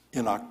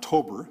in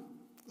October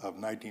of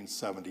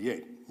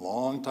 1978.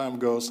 Long time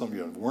ago. Some of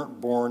you weren't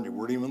born, you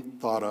weren't even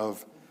thought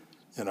of,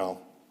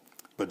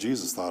 but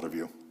Jesus thought of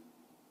you.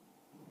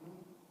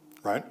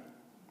 Right?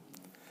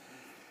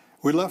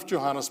 We left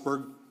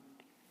Johannesburg,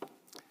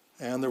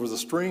 and there was a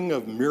string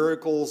of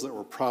miracles that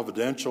were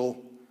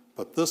providential,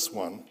 but this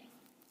one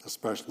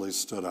especially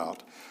stood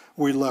out.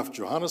 We left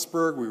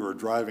Johannesburg, we were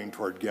driving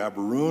toward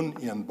Gaborone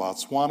in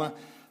Botswana,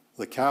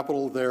 the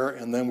capital there,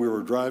 and then we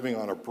were driving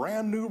on a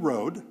brand new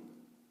road,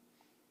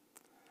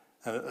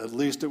 and at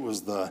least it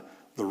was the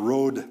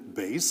road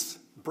base,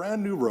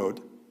 brand new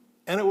road,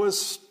 and it was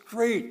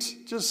straight,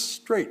 just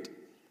straight.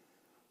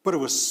 But it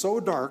was so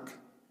dark,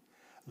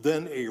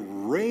 then a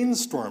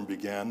rainstorm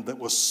began that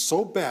was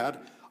so bad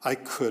I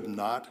could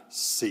not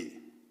see.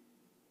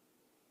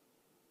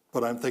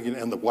 But I'm thinking,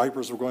 and the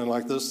wipers were going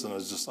like this, and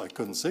I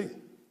couldn't see.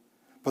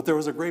 But there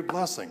was a great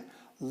blessing.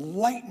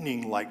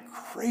 Lightning like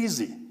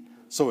crazy.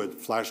 So it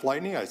flashed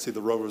lightning, I see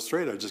the road was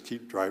straight, I just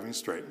keep driving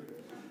straight.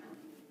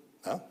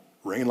 Now,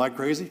 rain like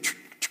crazy,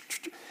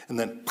 and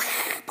then,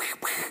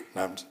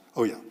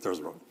 oh yeah, there's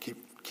the road, keep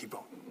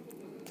going,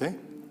 okay?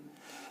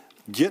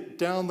 Get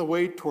down the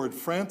way toward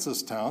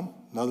Francistown,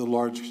 another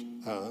large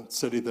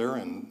city there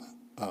in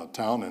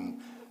town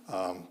in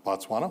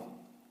Botswana.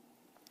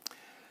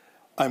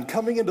 I'm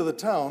coming into the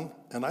town,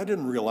 and I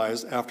didn't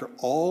realize after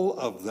all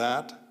of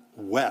that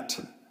wet,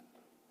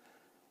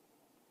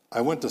 I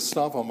went to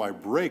stomp on my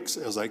brakes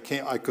as I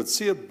came. I could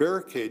see a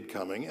barricade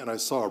coming, and I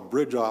saw a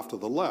bridge off to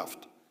the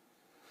left.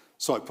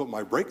 So I put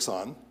my brakes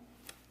on,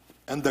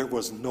 and there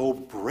was no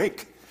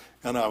brake.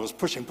 And I was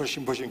pushing. Come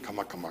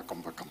on.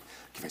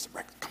 Give me some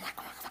brakes. Come on.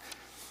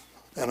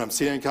 And I'm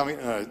seeing it coming,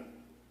 and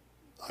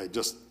I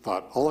just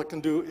thought, all I can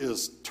do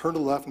is turn to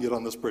the left and get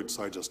on this bridge.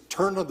 So I just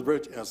turned on the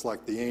bridge, and it's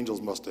like the angels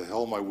must have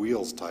held my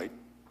wheels tight.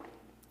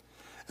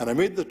 And I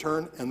made the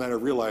turn, and then I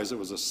realized it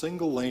was a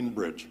single-lane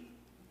bridge.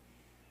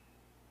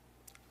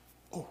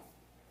 Oh,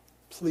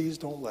 please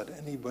don't let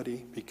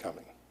anybody be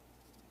coming.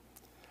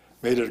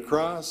 Made it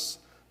across.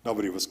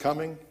 Nobody was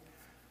coming.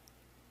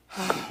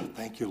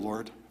 Thank you,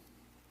 Lord.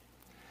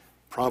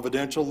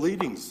 Providential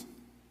leadings.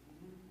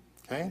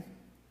 Okay?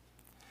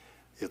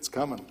 It's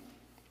coming.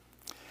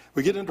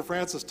 We get into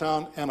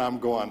Francistown, and I'm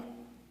going,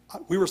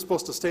 we were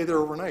supposed to stay there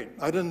overnight.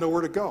 I didn't know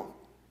where to go.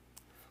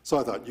 So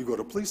I thought, you go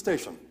to a police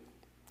station.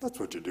 That's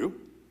what you do.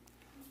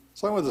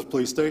 So I went to the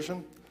police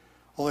station.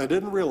 Only I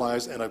didn't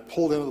realize, and I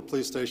pulled into the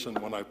police station.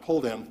 When I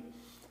pulled in,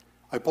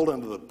 I pulled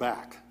into the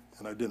back,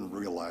 and I didn't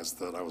realize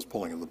that I was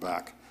pulling in the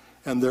back.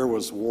 And there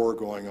was war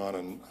going on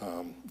in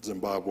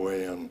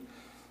Zimbabwe, and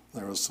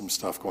there was some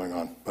stuff going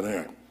on. But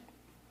anyway.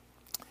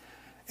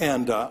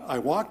 And I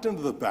walked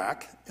into the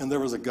back, and there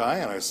was a guy,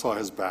 and I saw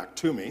his back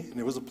to me, and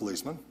he was a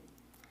policeman.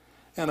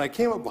 And I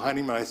came up behind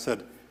him, and I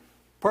said,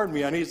 "Pardon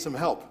me, I need some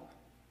help."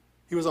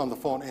 He was on the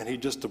phone, and he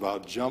just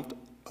about jumped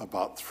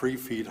about 3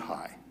 feet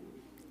high.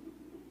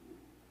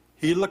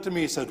 He looked at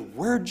me, he said,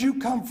 "Where'd you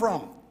come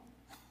from?"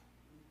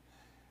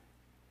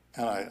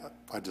 And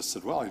I just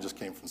said, "Well, I just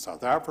came from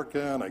South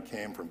Africa, and I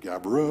came from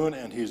Gaborone."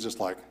 And he's just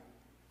like,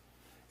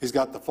 he's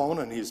got the phone,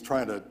 and he's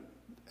trying to,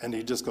 and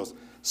he just goes,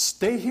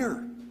 "Stay here."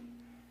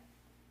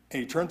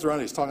 And he turns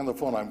around, he's talking on the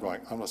phone. I'm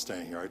going, "I'm not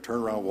staying here." I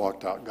turned around,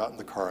 walked out, got in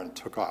the car, and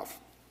took off.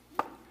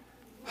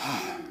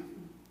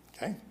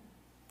 Okay?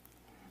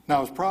 Now,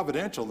 it was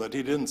providential that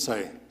he didn't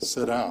say,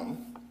 "Sit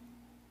down."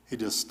 He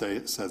just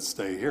said,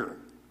 "Stay here."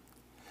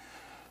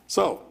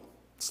 So,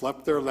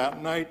 slept there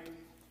that night,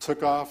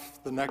 took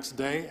off the next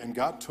day, and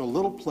got to a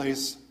little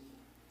place.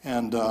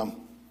 And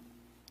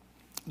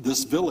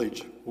this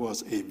village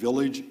was a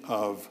village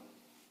of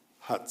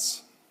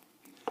huts.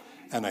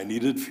 And I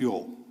needed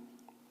fuel.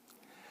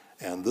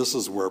 And this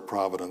is where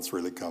providence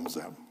really comes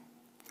in.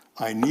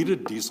 I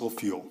needed diesel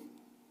fuel.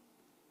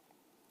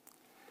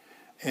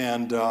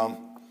 And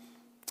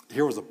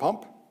here was a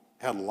pump,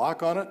 had a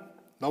lock on it,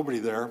 nobody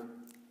there.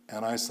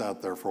 And I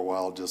sat there for a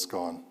while just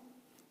going,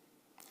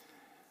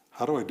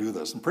 how do I do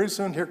this? And pretty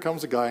soon here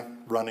comes a guy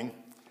running,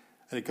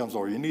 and he comes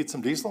over. "You need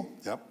some diesel?"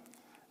 "Yep."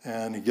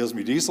 And he gives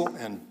me diesel,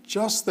 and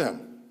just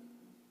then,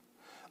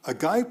 a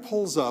guy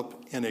pulls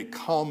up in a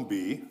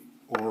Combi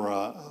or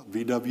a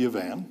VW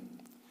van,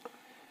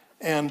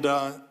 and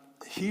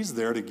he's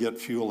there to get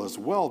fuel as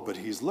well, but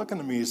he's looking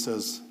at me, he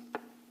says,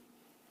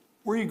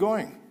 "Where are you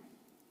going?"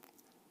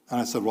 And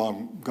I said, "Well,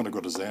 I'm going to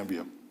go to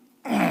Zambia,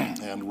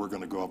 and we're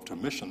going to go up to a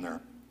mission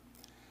there."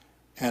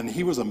 And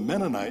he was a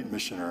Mennonite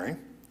missionary,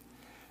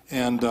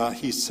 and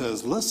he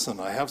says, "Listen,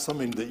 I have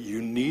something that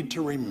you need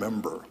to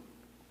remember.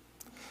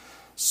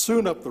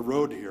 Soon up the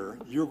road here,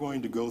 you're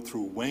going to go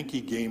through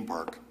Wanky Game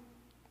Park.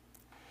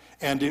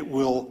 And it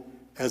will,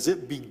 as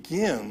it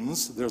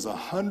begins, there's a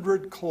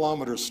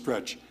 100-kilometer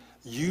stretch.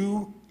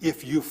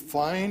 If you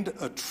find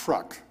a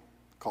truck,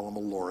 call them a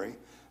lorry,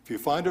 if you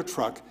find a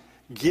truck,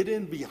 get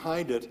in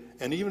behind it,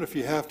 and even if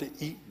you have to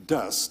eat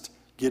dust,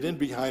 get in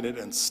behind it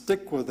and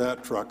stick with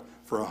that truck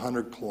for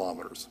 100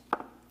 kilometers.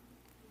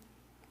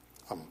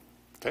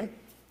 Okay,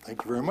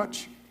 thank you very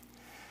much.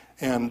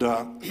 And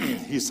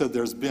he said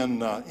there's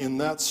been, in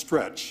that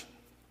stretch,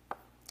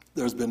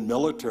 there's been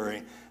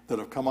military that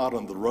have come out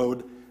on the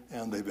road,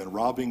 and they've been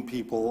robbing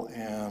people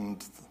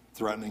and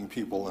threatening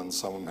people, and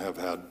some of them have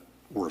had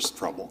worse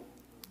trouble.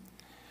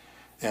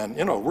 And,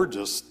 you know, we're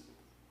just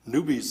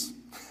newbies.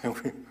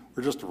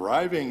 We're just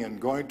arriving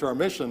and going to our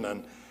mission.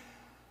 And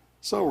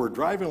so we're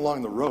driving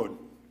along the road,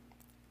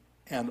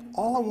 and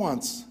all at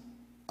once,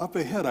 up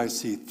ahead, I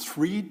see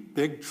 3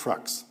 big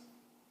trucks.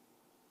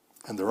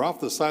 And they're off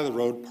the side of the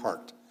road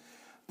parked.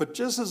 But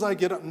just as I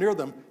get up near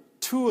them,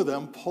 2 of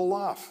them pull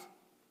off.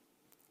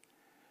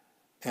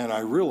 And I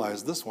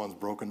realize this one's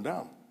broken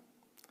down.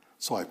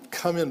 So I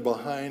come in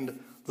behind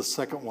the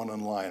second one in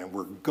line, and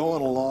we're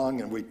going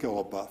along, and we go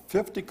about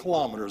 50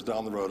 kilometers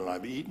down the road, and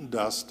I'm eating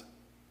dust.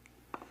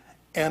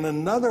 And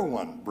another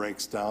one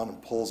breaks down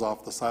and pulls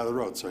off the side of the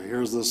road. So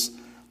here's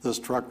this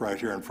truck right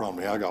here in front of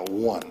me. I got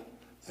one,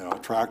 a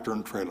tractor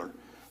and trailer.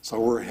 So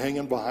we're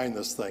hanging behind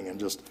this thing and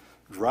just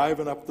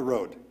driving up the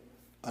road.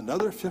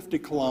 Another 50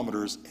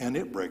 kilometers, and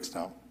it breaks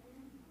down.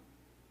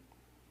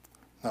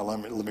 Now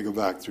let me go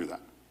back through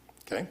that,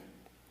 okay?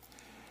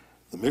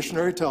 The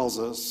missionary tells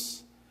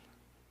us,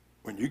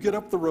 when you get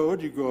up the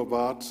road, you go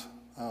about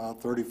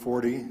 30,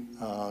 40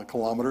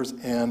 kilometers,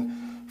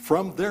 and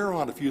from there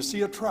on, if you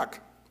see a truck,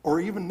 or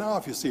even now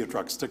if you see a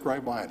truck, stick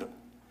right behind it.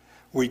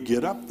 We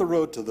get up the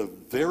road to the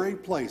very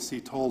place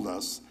he told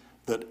us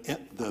that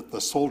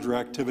the soldier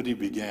activity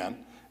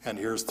began, and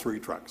here's 3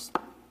 trucks.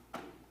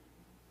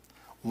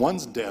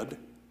 One's dead,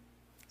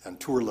 and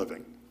 2 are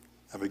living.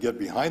 And we get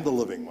behind the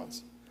living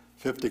ones.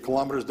 50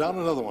 kilometers down,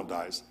 another one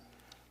dies.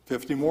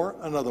 50 more,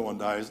 another one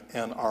dies,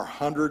 and our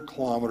 100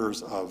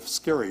 kilometers of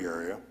scary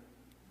area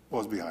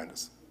was behind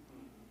us.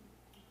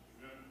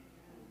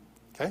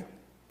 Okay?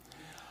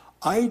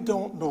 I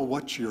don't know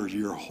what your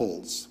year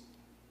holds.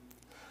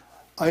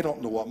 I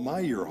don't know what my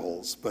year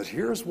holds, but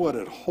here's what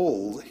it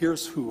holds.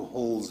 Here's who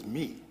holds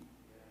me.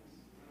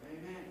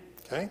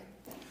 Okay?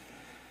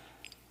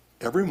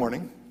 Every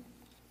morning,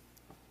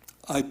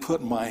 I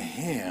put my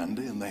hand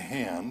in the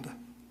hand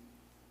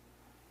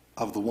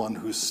of the one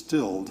who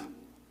stilled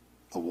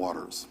the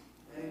waters.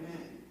 Amen.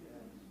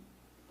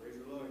 Praise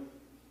the Lord.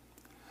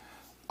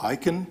 I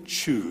can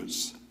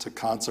choose to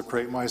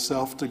consecrate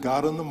myself to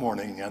God in the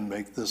morning and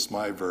make this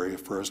my very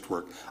first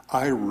work.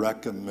 I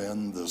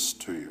recommend this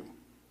to you.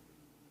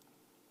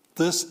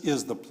 This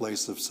is the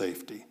place of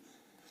safety.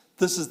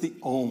 This is the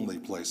only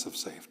place of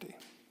safety.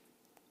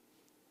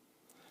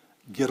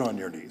 Get on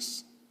your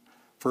knees.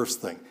 First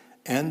thing.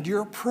 And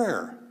your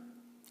prayer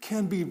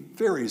can be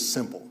very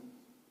simple.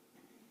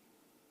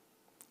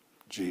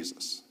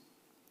 Jesus.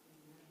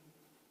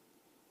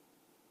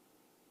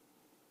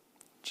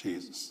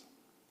 Jesus.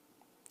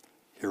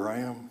 Here I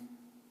am.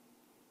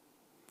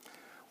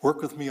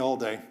 Work with me all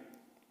day.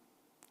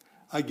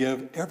 I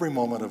give every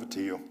moment of it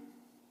to you.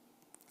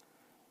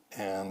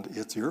 And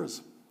it's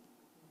yours.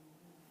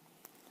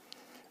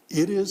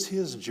 It is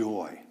his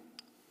joy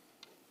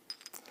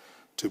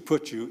to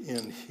put you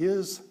in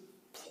his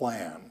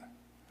plan.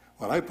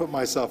 When I put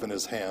myself in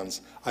his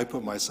hands, I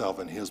put myself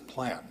in his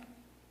plan.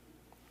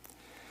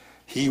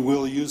 He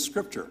will use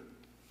Scripture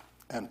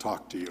and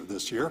talk to you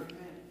this year.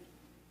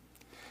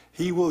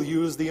 He will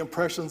use the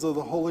impressions of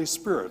the Holy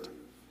Spirit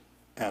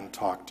and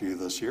talk to you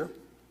this year.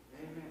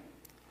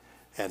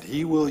 And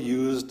he will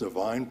use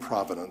divine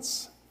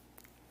providence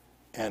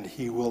and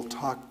he will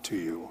talk to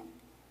you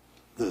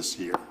this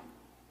year.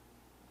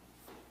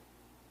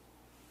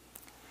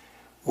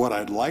 What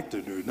I'd like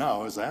to do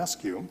now is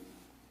ask you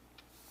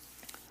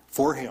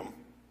for him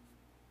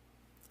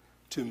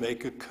to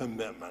make a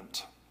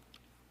commitment.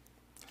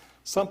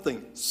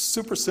 Something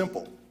super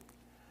simple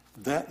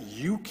that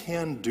you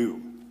can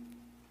do.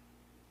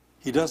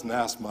 He doesn't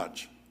ask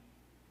much,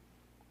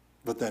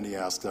 but then he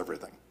asks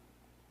everything.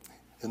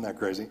 Isn't that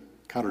crazy?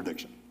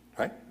 Contradiction,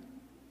 right?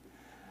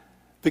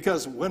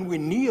 Because when we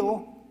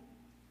kneel,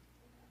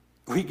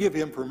 we give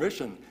him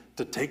permission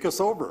to take us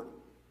over.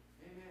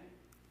 Amen.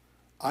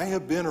 I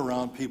have been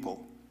around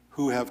people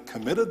who have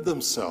committed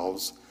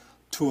themselves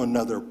to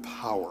another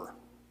power.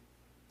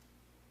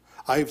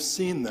 I've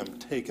seen them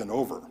taken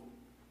over.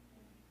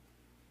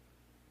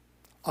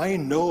 I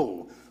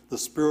know the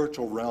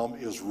spiritual realm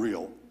is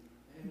real.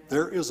 Amen.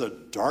 There is a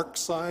dark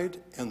side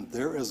and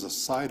there is a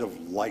side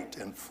of light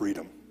and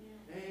freedom.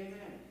 Amen.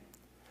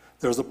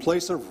 There's a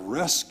place of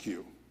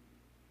rescue.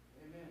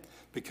 Amen.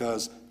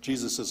 Because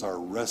Jesus is our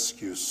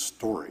rescue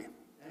story.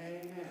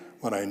 Amen.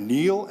 When I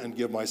kneel and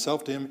give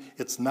myself to him,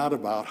 it's not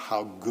about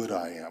how good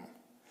I am.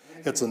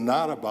 Amen. It's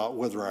not about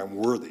whether I'm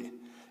worthy.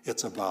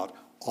 It's about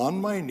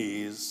on my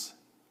knees.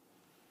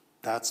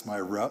 That's my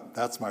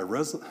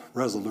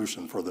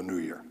resolution for the new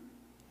year.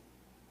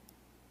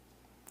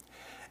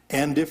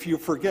 And if you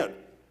forget,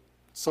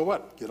 so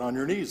what? Get on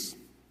your knees.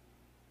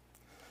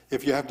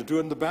 If you have to do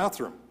it in the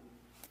bathroom,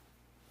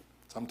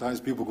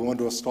 sometimes people go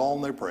into a stall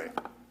and they pray.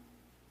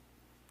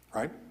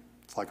 Right?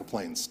 It's like a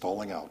plane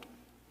stalling out.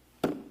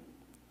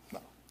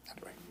 No,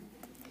 anyway.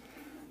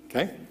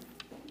 Okay?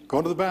 Go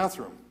into the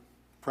bathroom,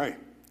 pray.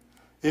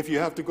 If you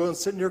have to go and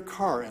sit in your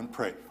car and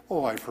pray,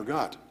 oh, I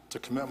forgot to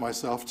commit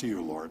myself to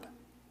you, Lord.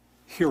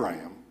 Here I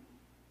am.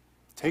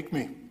 Take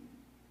me.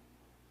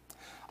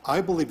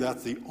 I believe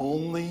that's the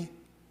only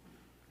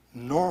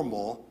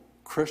normal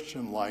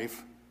Christian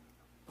life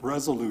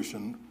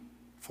resolution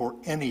for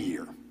any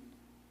year.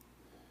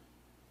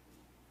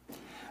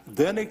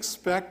 Then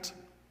expect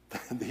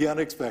the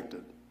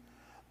unexpected.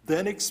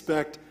 Then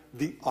expect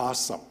the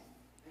awesome.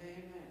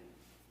 Amen.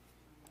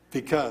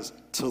 Because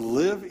to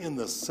live in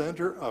the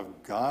center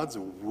of God's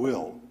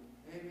will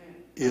Amen.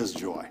 Is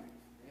joy.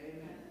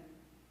 Amen.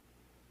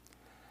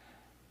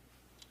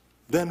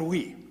 Then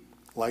we,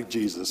 like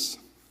Jesus,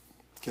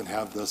 can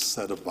have this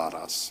said about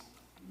us.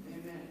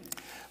 Amen.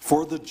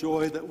 For the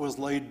joy that was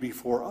laid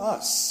before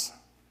us.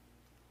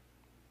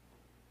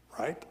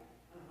 Right?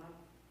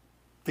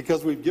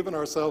 Because we've given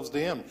ourselves to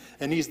him,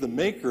 and he's the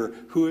maker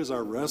who is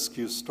our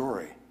rescue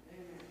story.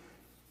 Amen.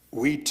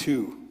 We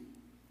too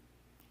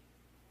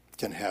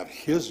can have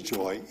his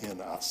joy in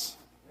us.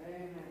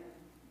 Amen.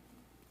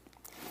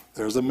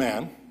 There's a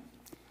man,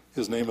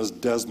 his name is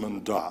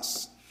Desmond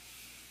Doss.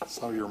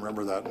 Some of you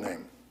remember that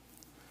name.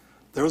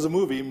 There was a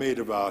movie made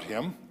about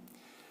him.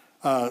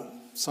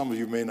 Some of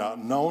you may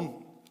not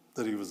know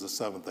that he was a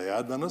Seventh-day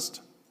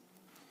Adventist.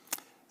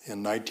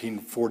 In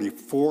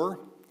 1944,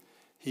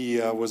 he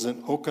was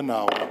in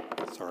Okinawa,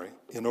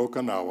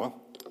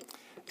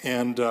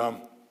 and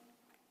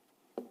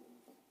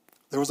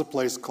there was a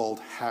place called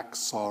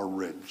Hacksaw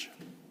Ridge.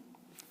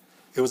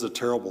 It was a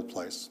terrible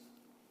place.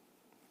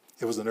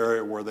 It was an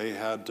area where they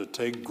had to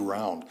take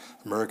ground.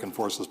 American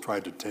forces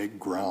tried to take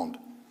ground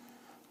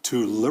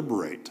to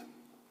liberate.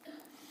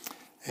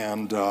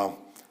 And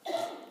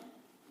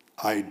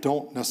I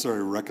don't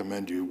necessarily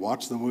recommend you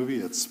watch the movie.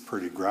 It's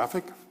pretty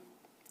graphic.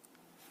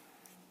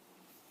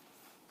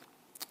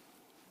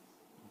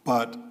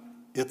 But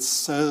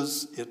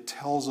it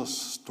tells a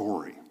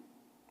story.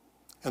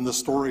 And the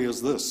story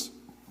is this: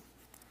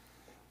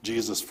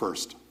 Jesus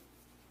first.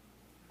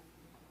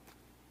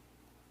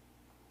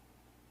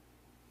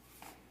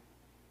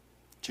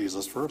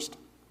 Jesus first.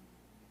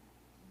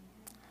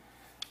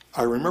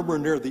 I remember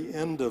near the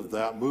end of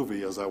that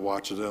movie, as I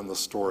watched it, and the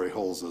story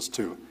holds this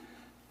too,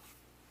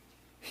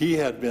 he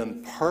had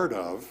been part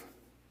of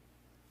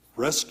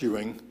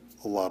rescuing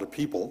a lot of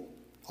people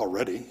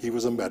already. He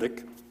was a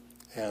medic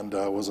and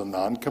was a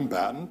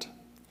non-combatant.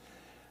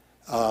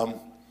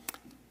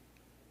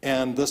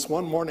 And this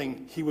one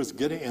morning, he was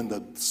and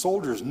the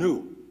soldiers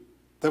knew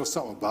there was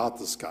something about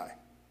this guy.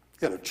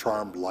 He had a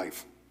charmed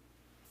life.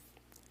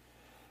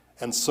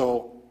 And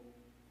so,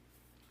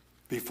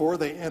 before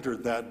they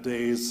entered that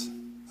day's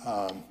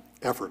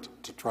effort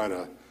to try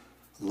to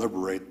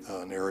liberate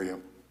an area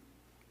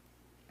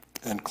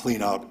and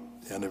clean out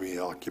enemy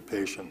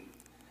occupation,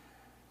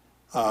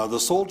 the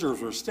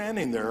soldiers were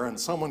standing there, and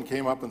someone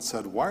came up and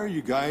said, "Why are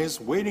you guys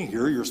waiting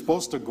here? You're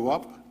supposed to go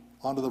up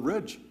onto the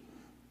ridge."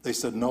 They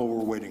said, "No,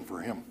 we're waiting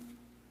for him."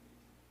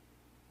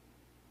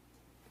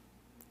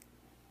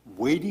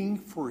 Waiting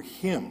for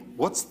him.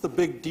 What's the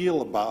big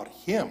deal about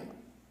him?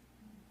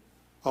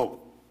 Oh,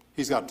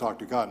 he's got to talk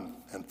to God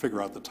and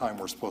figure out the time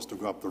we're supposed to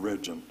go up the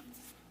ridge. And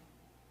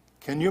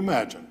can you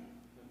imagine?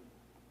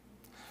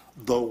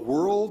 The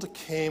world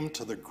came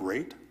to the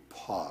great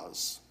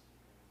pause.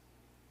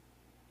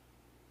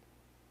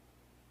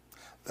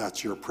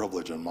 That's your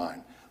privilege and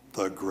mine.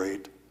 The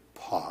great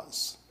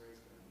pause.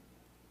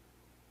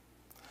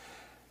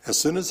 As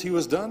soon as he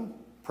was done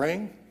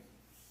praying,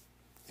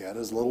 he had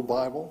his little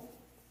Bible.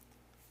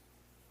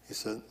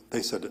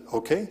 They said,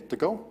 "Okay to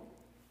go?"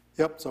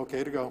 "Yep, it's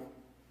okay to go."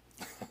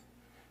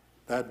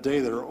 That day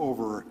there were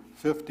over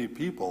 50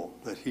 people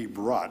that he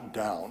brought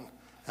down,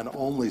 and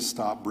only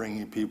stopped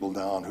bringing people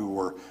down who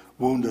were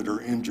wounded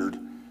or injured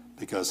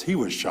because he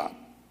was shot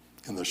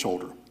in the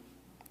shoulder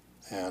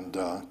and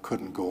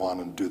couldn't go on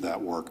and do that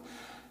work.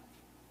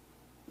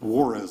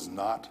 War is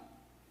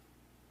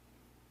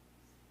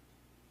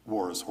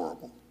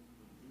horrible.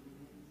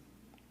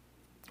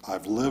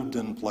 I've lived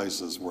in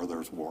places where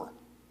there's war.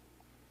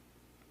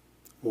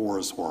 War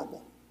is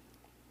horrible.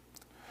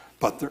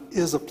 But there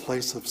is a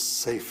place of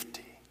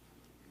safety.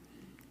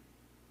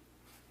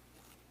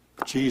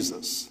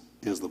 Jesus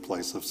is the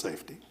place of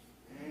safety.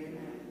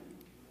 Amen.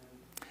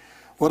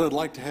 What I'd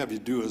like to have you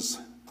do is,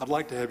 I'd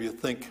like to have you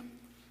think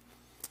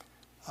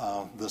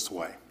this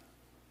way.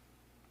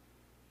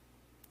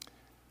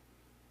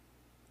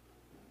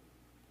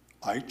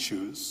 I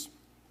choose.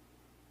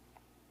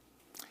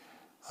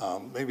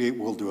 Maybe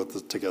we'll do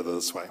it together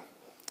this way.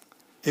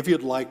 If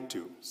you'd like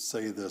to,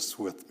 say this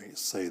with me.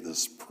 Say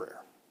this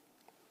prayer.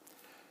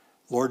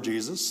 Lord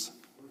Jesus,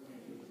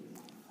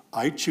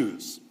 I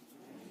choose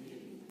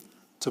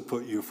to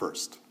put you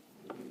first.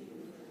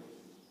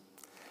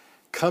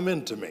 Come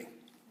into me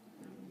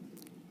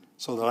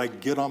so that I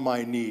get on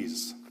my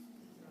knees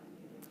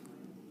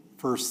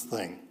first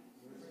thing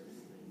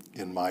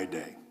in my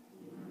day.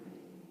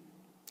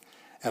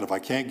 And if I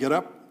can't get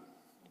up,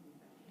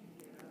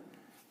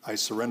 I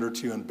surrender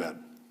to you in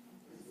bed.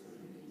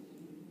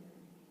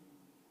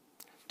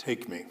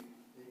 Take me.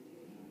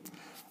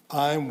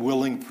 I'm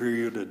willing for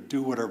you to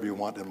do whatever you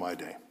want in my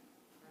day.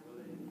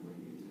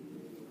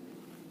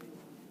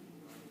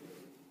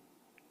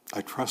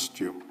 I trust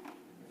you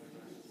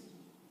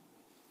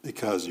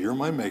because you're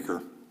my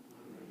maker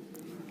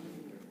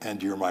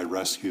and you're my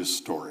rescue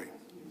story.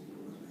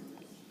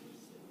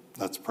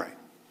 Let's pray.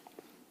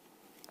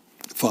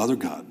 Father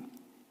God,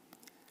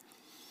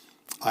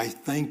 I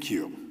thank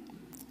you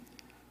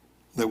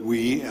that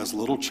we as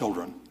little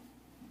children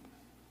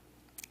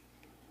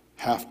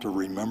have to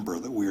remember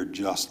that we are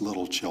just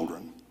little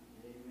children.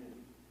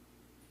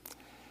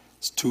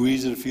 It's too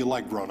easy to feel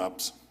like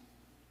grown-ups.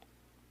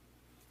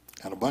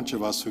 And a bunch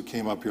of us who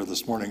came up here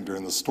this morning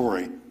during the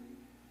story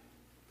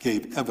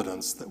gave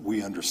evidence that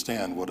we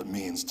understand what it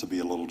means to be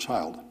a little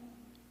child.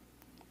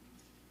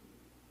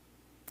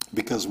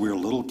 Because we're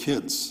little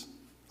kids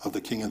of the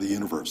King of the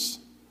universe,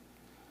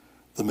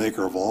 the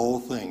maker of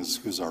all things,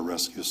 who's our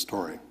rescue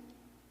story.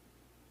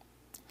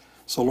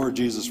 So Lord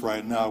Jesus,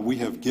 right now we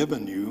have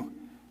given you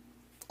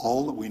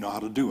all that we know how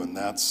to do, and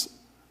that's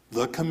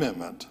the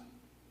commitment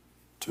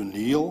to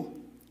kneel,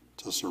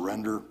 to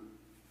surrender,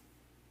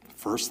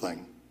 first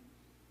thing.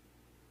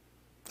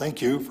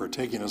 Thank you for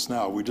taking us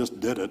now. We just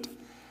did it.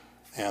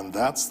 And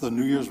that's the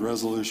New Year's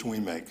resolution we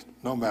make,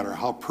 no matter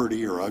how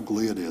pretty or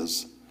ugly it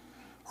is,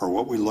 or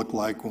what we look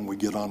like when we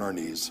get on our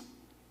knees.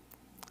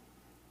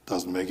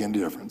 Doesn't make any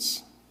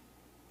difference.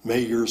 May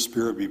your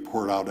Spirit be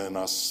poured out in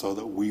us so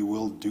that we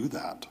will do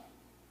that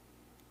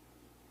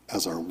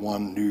as our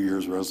one New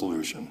Year's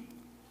resolution.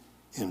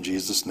 In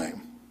Jesus'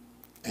 name,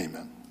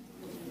 amen.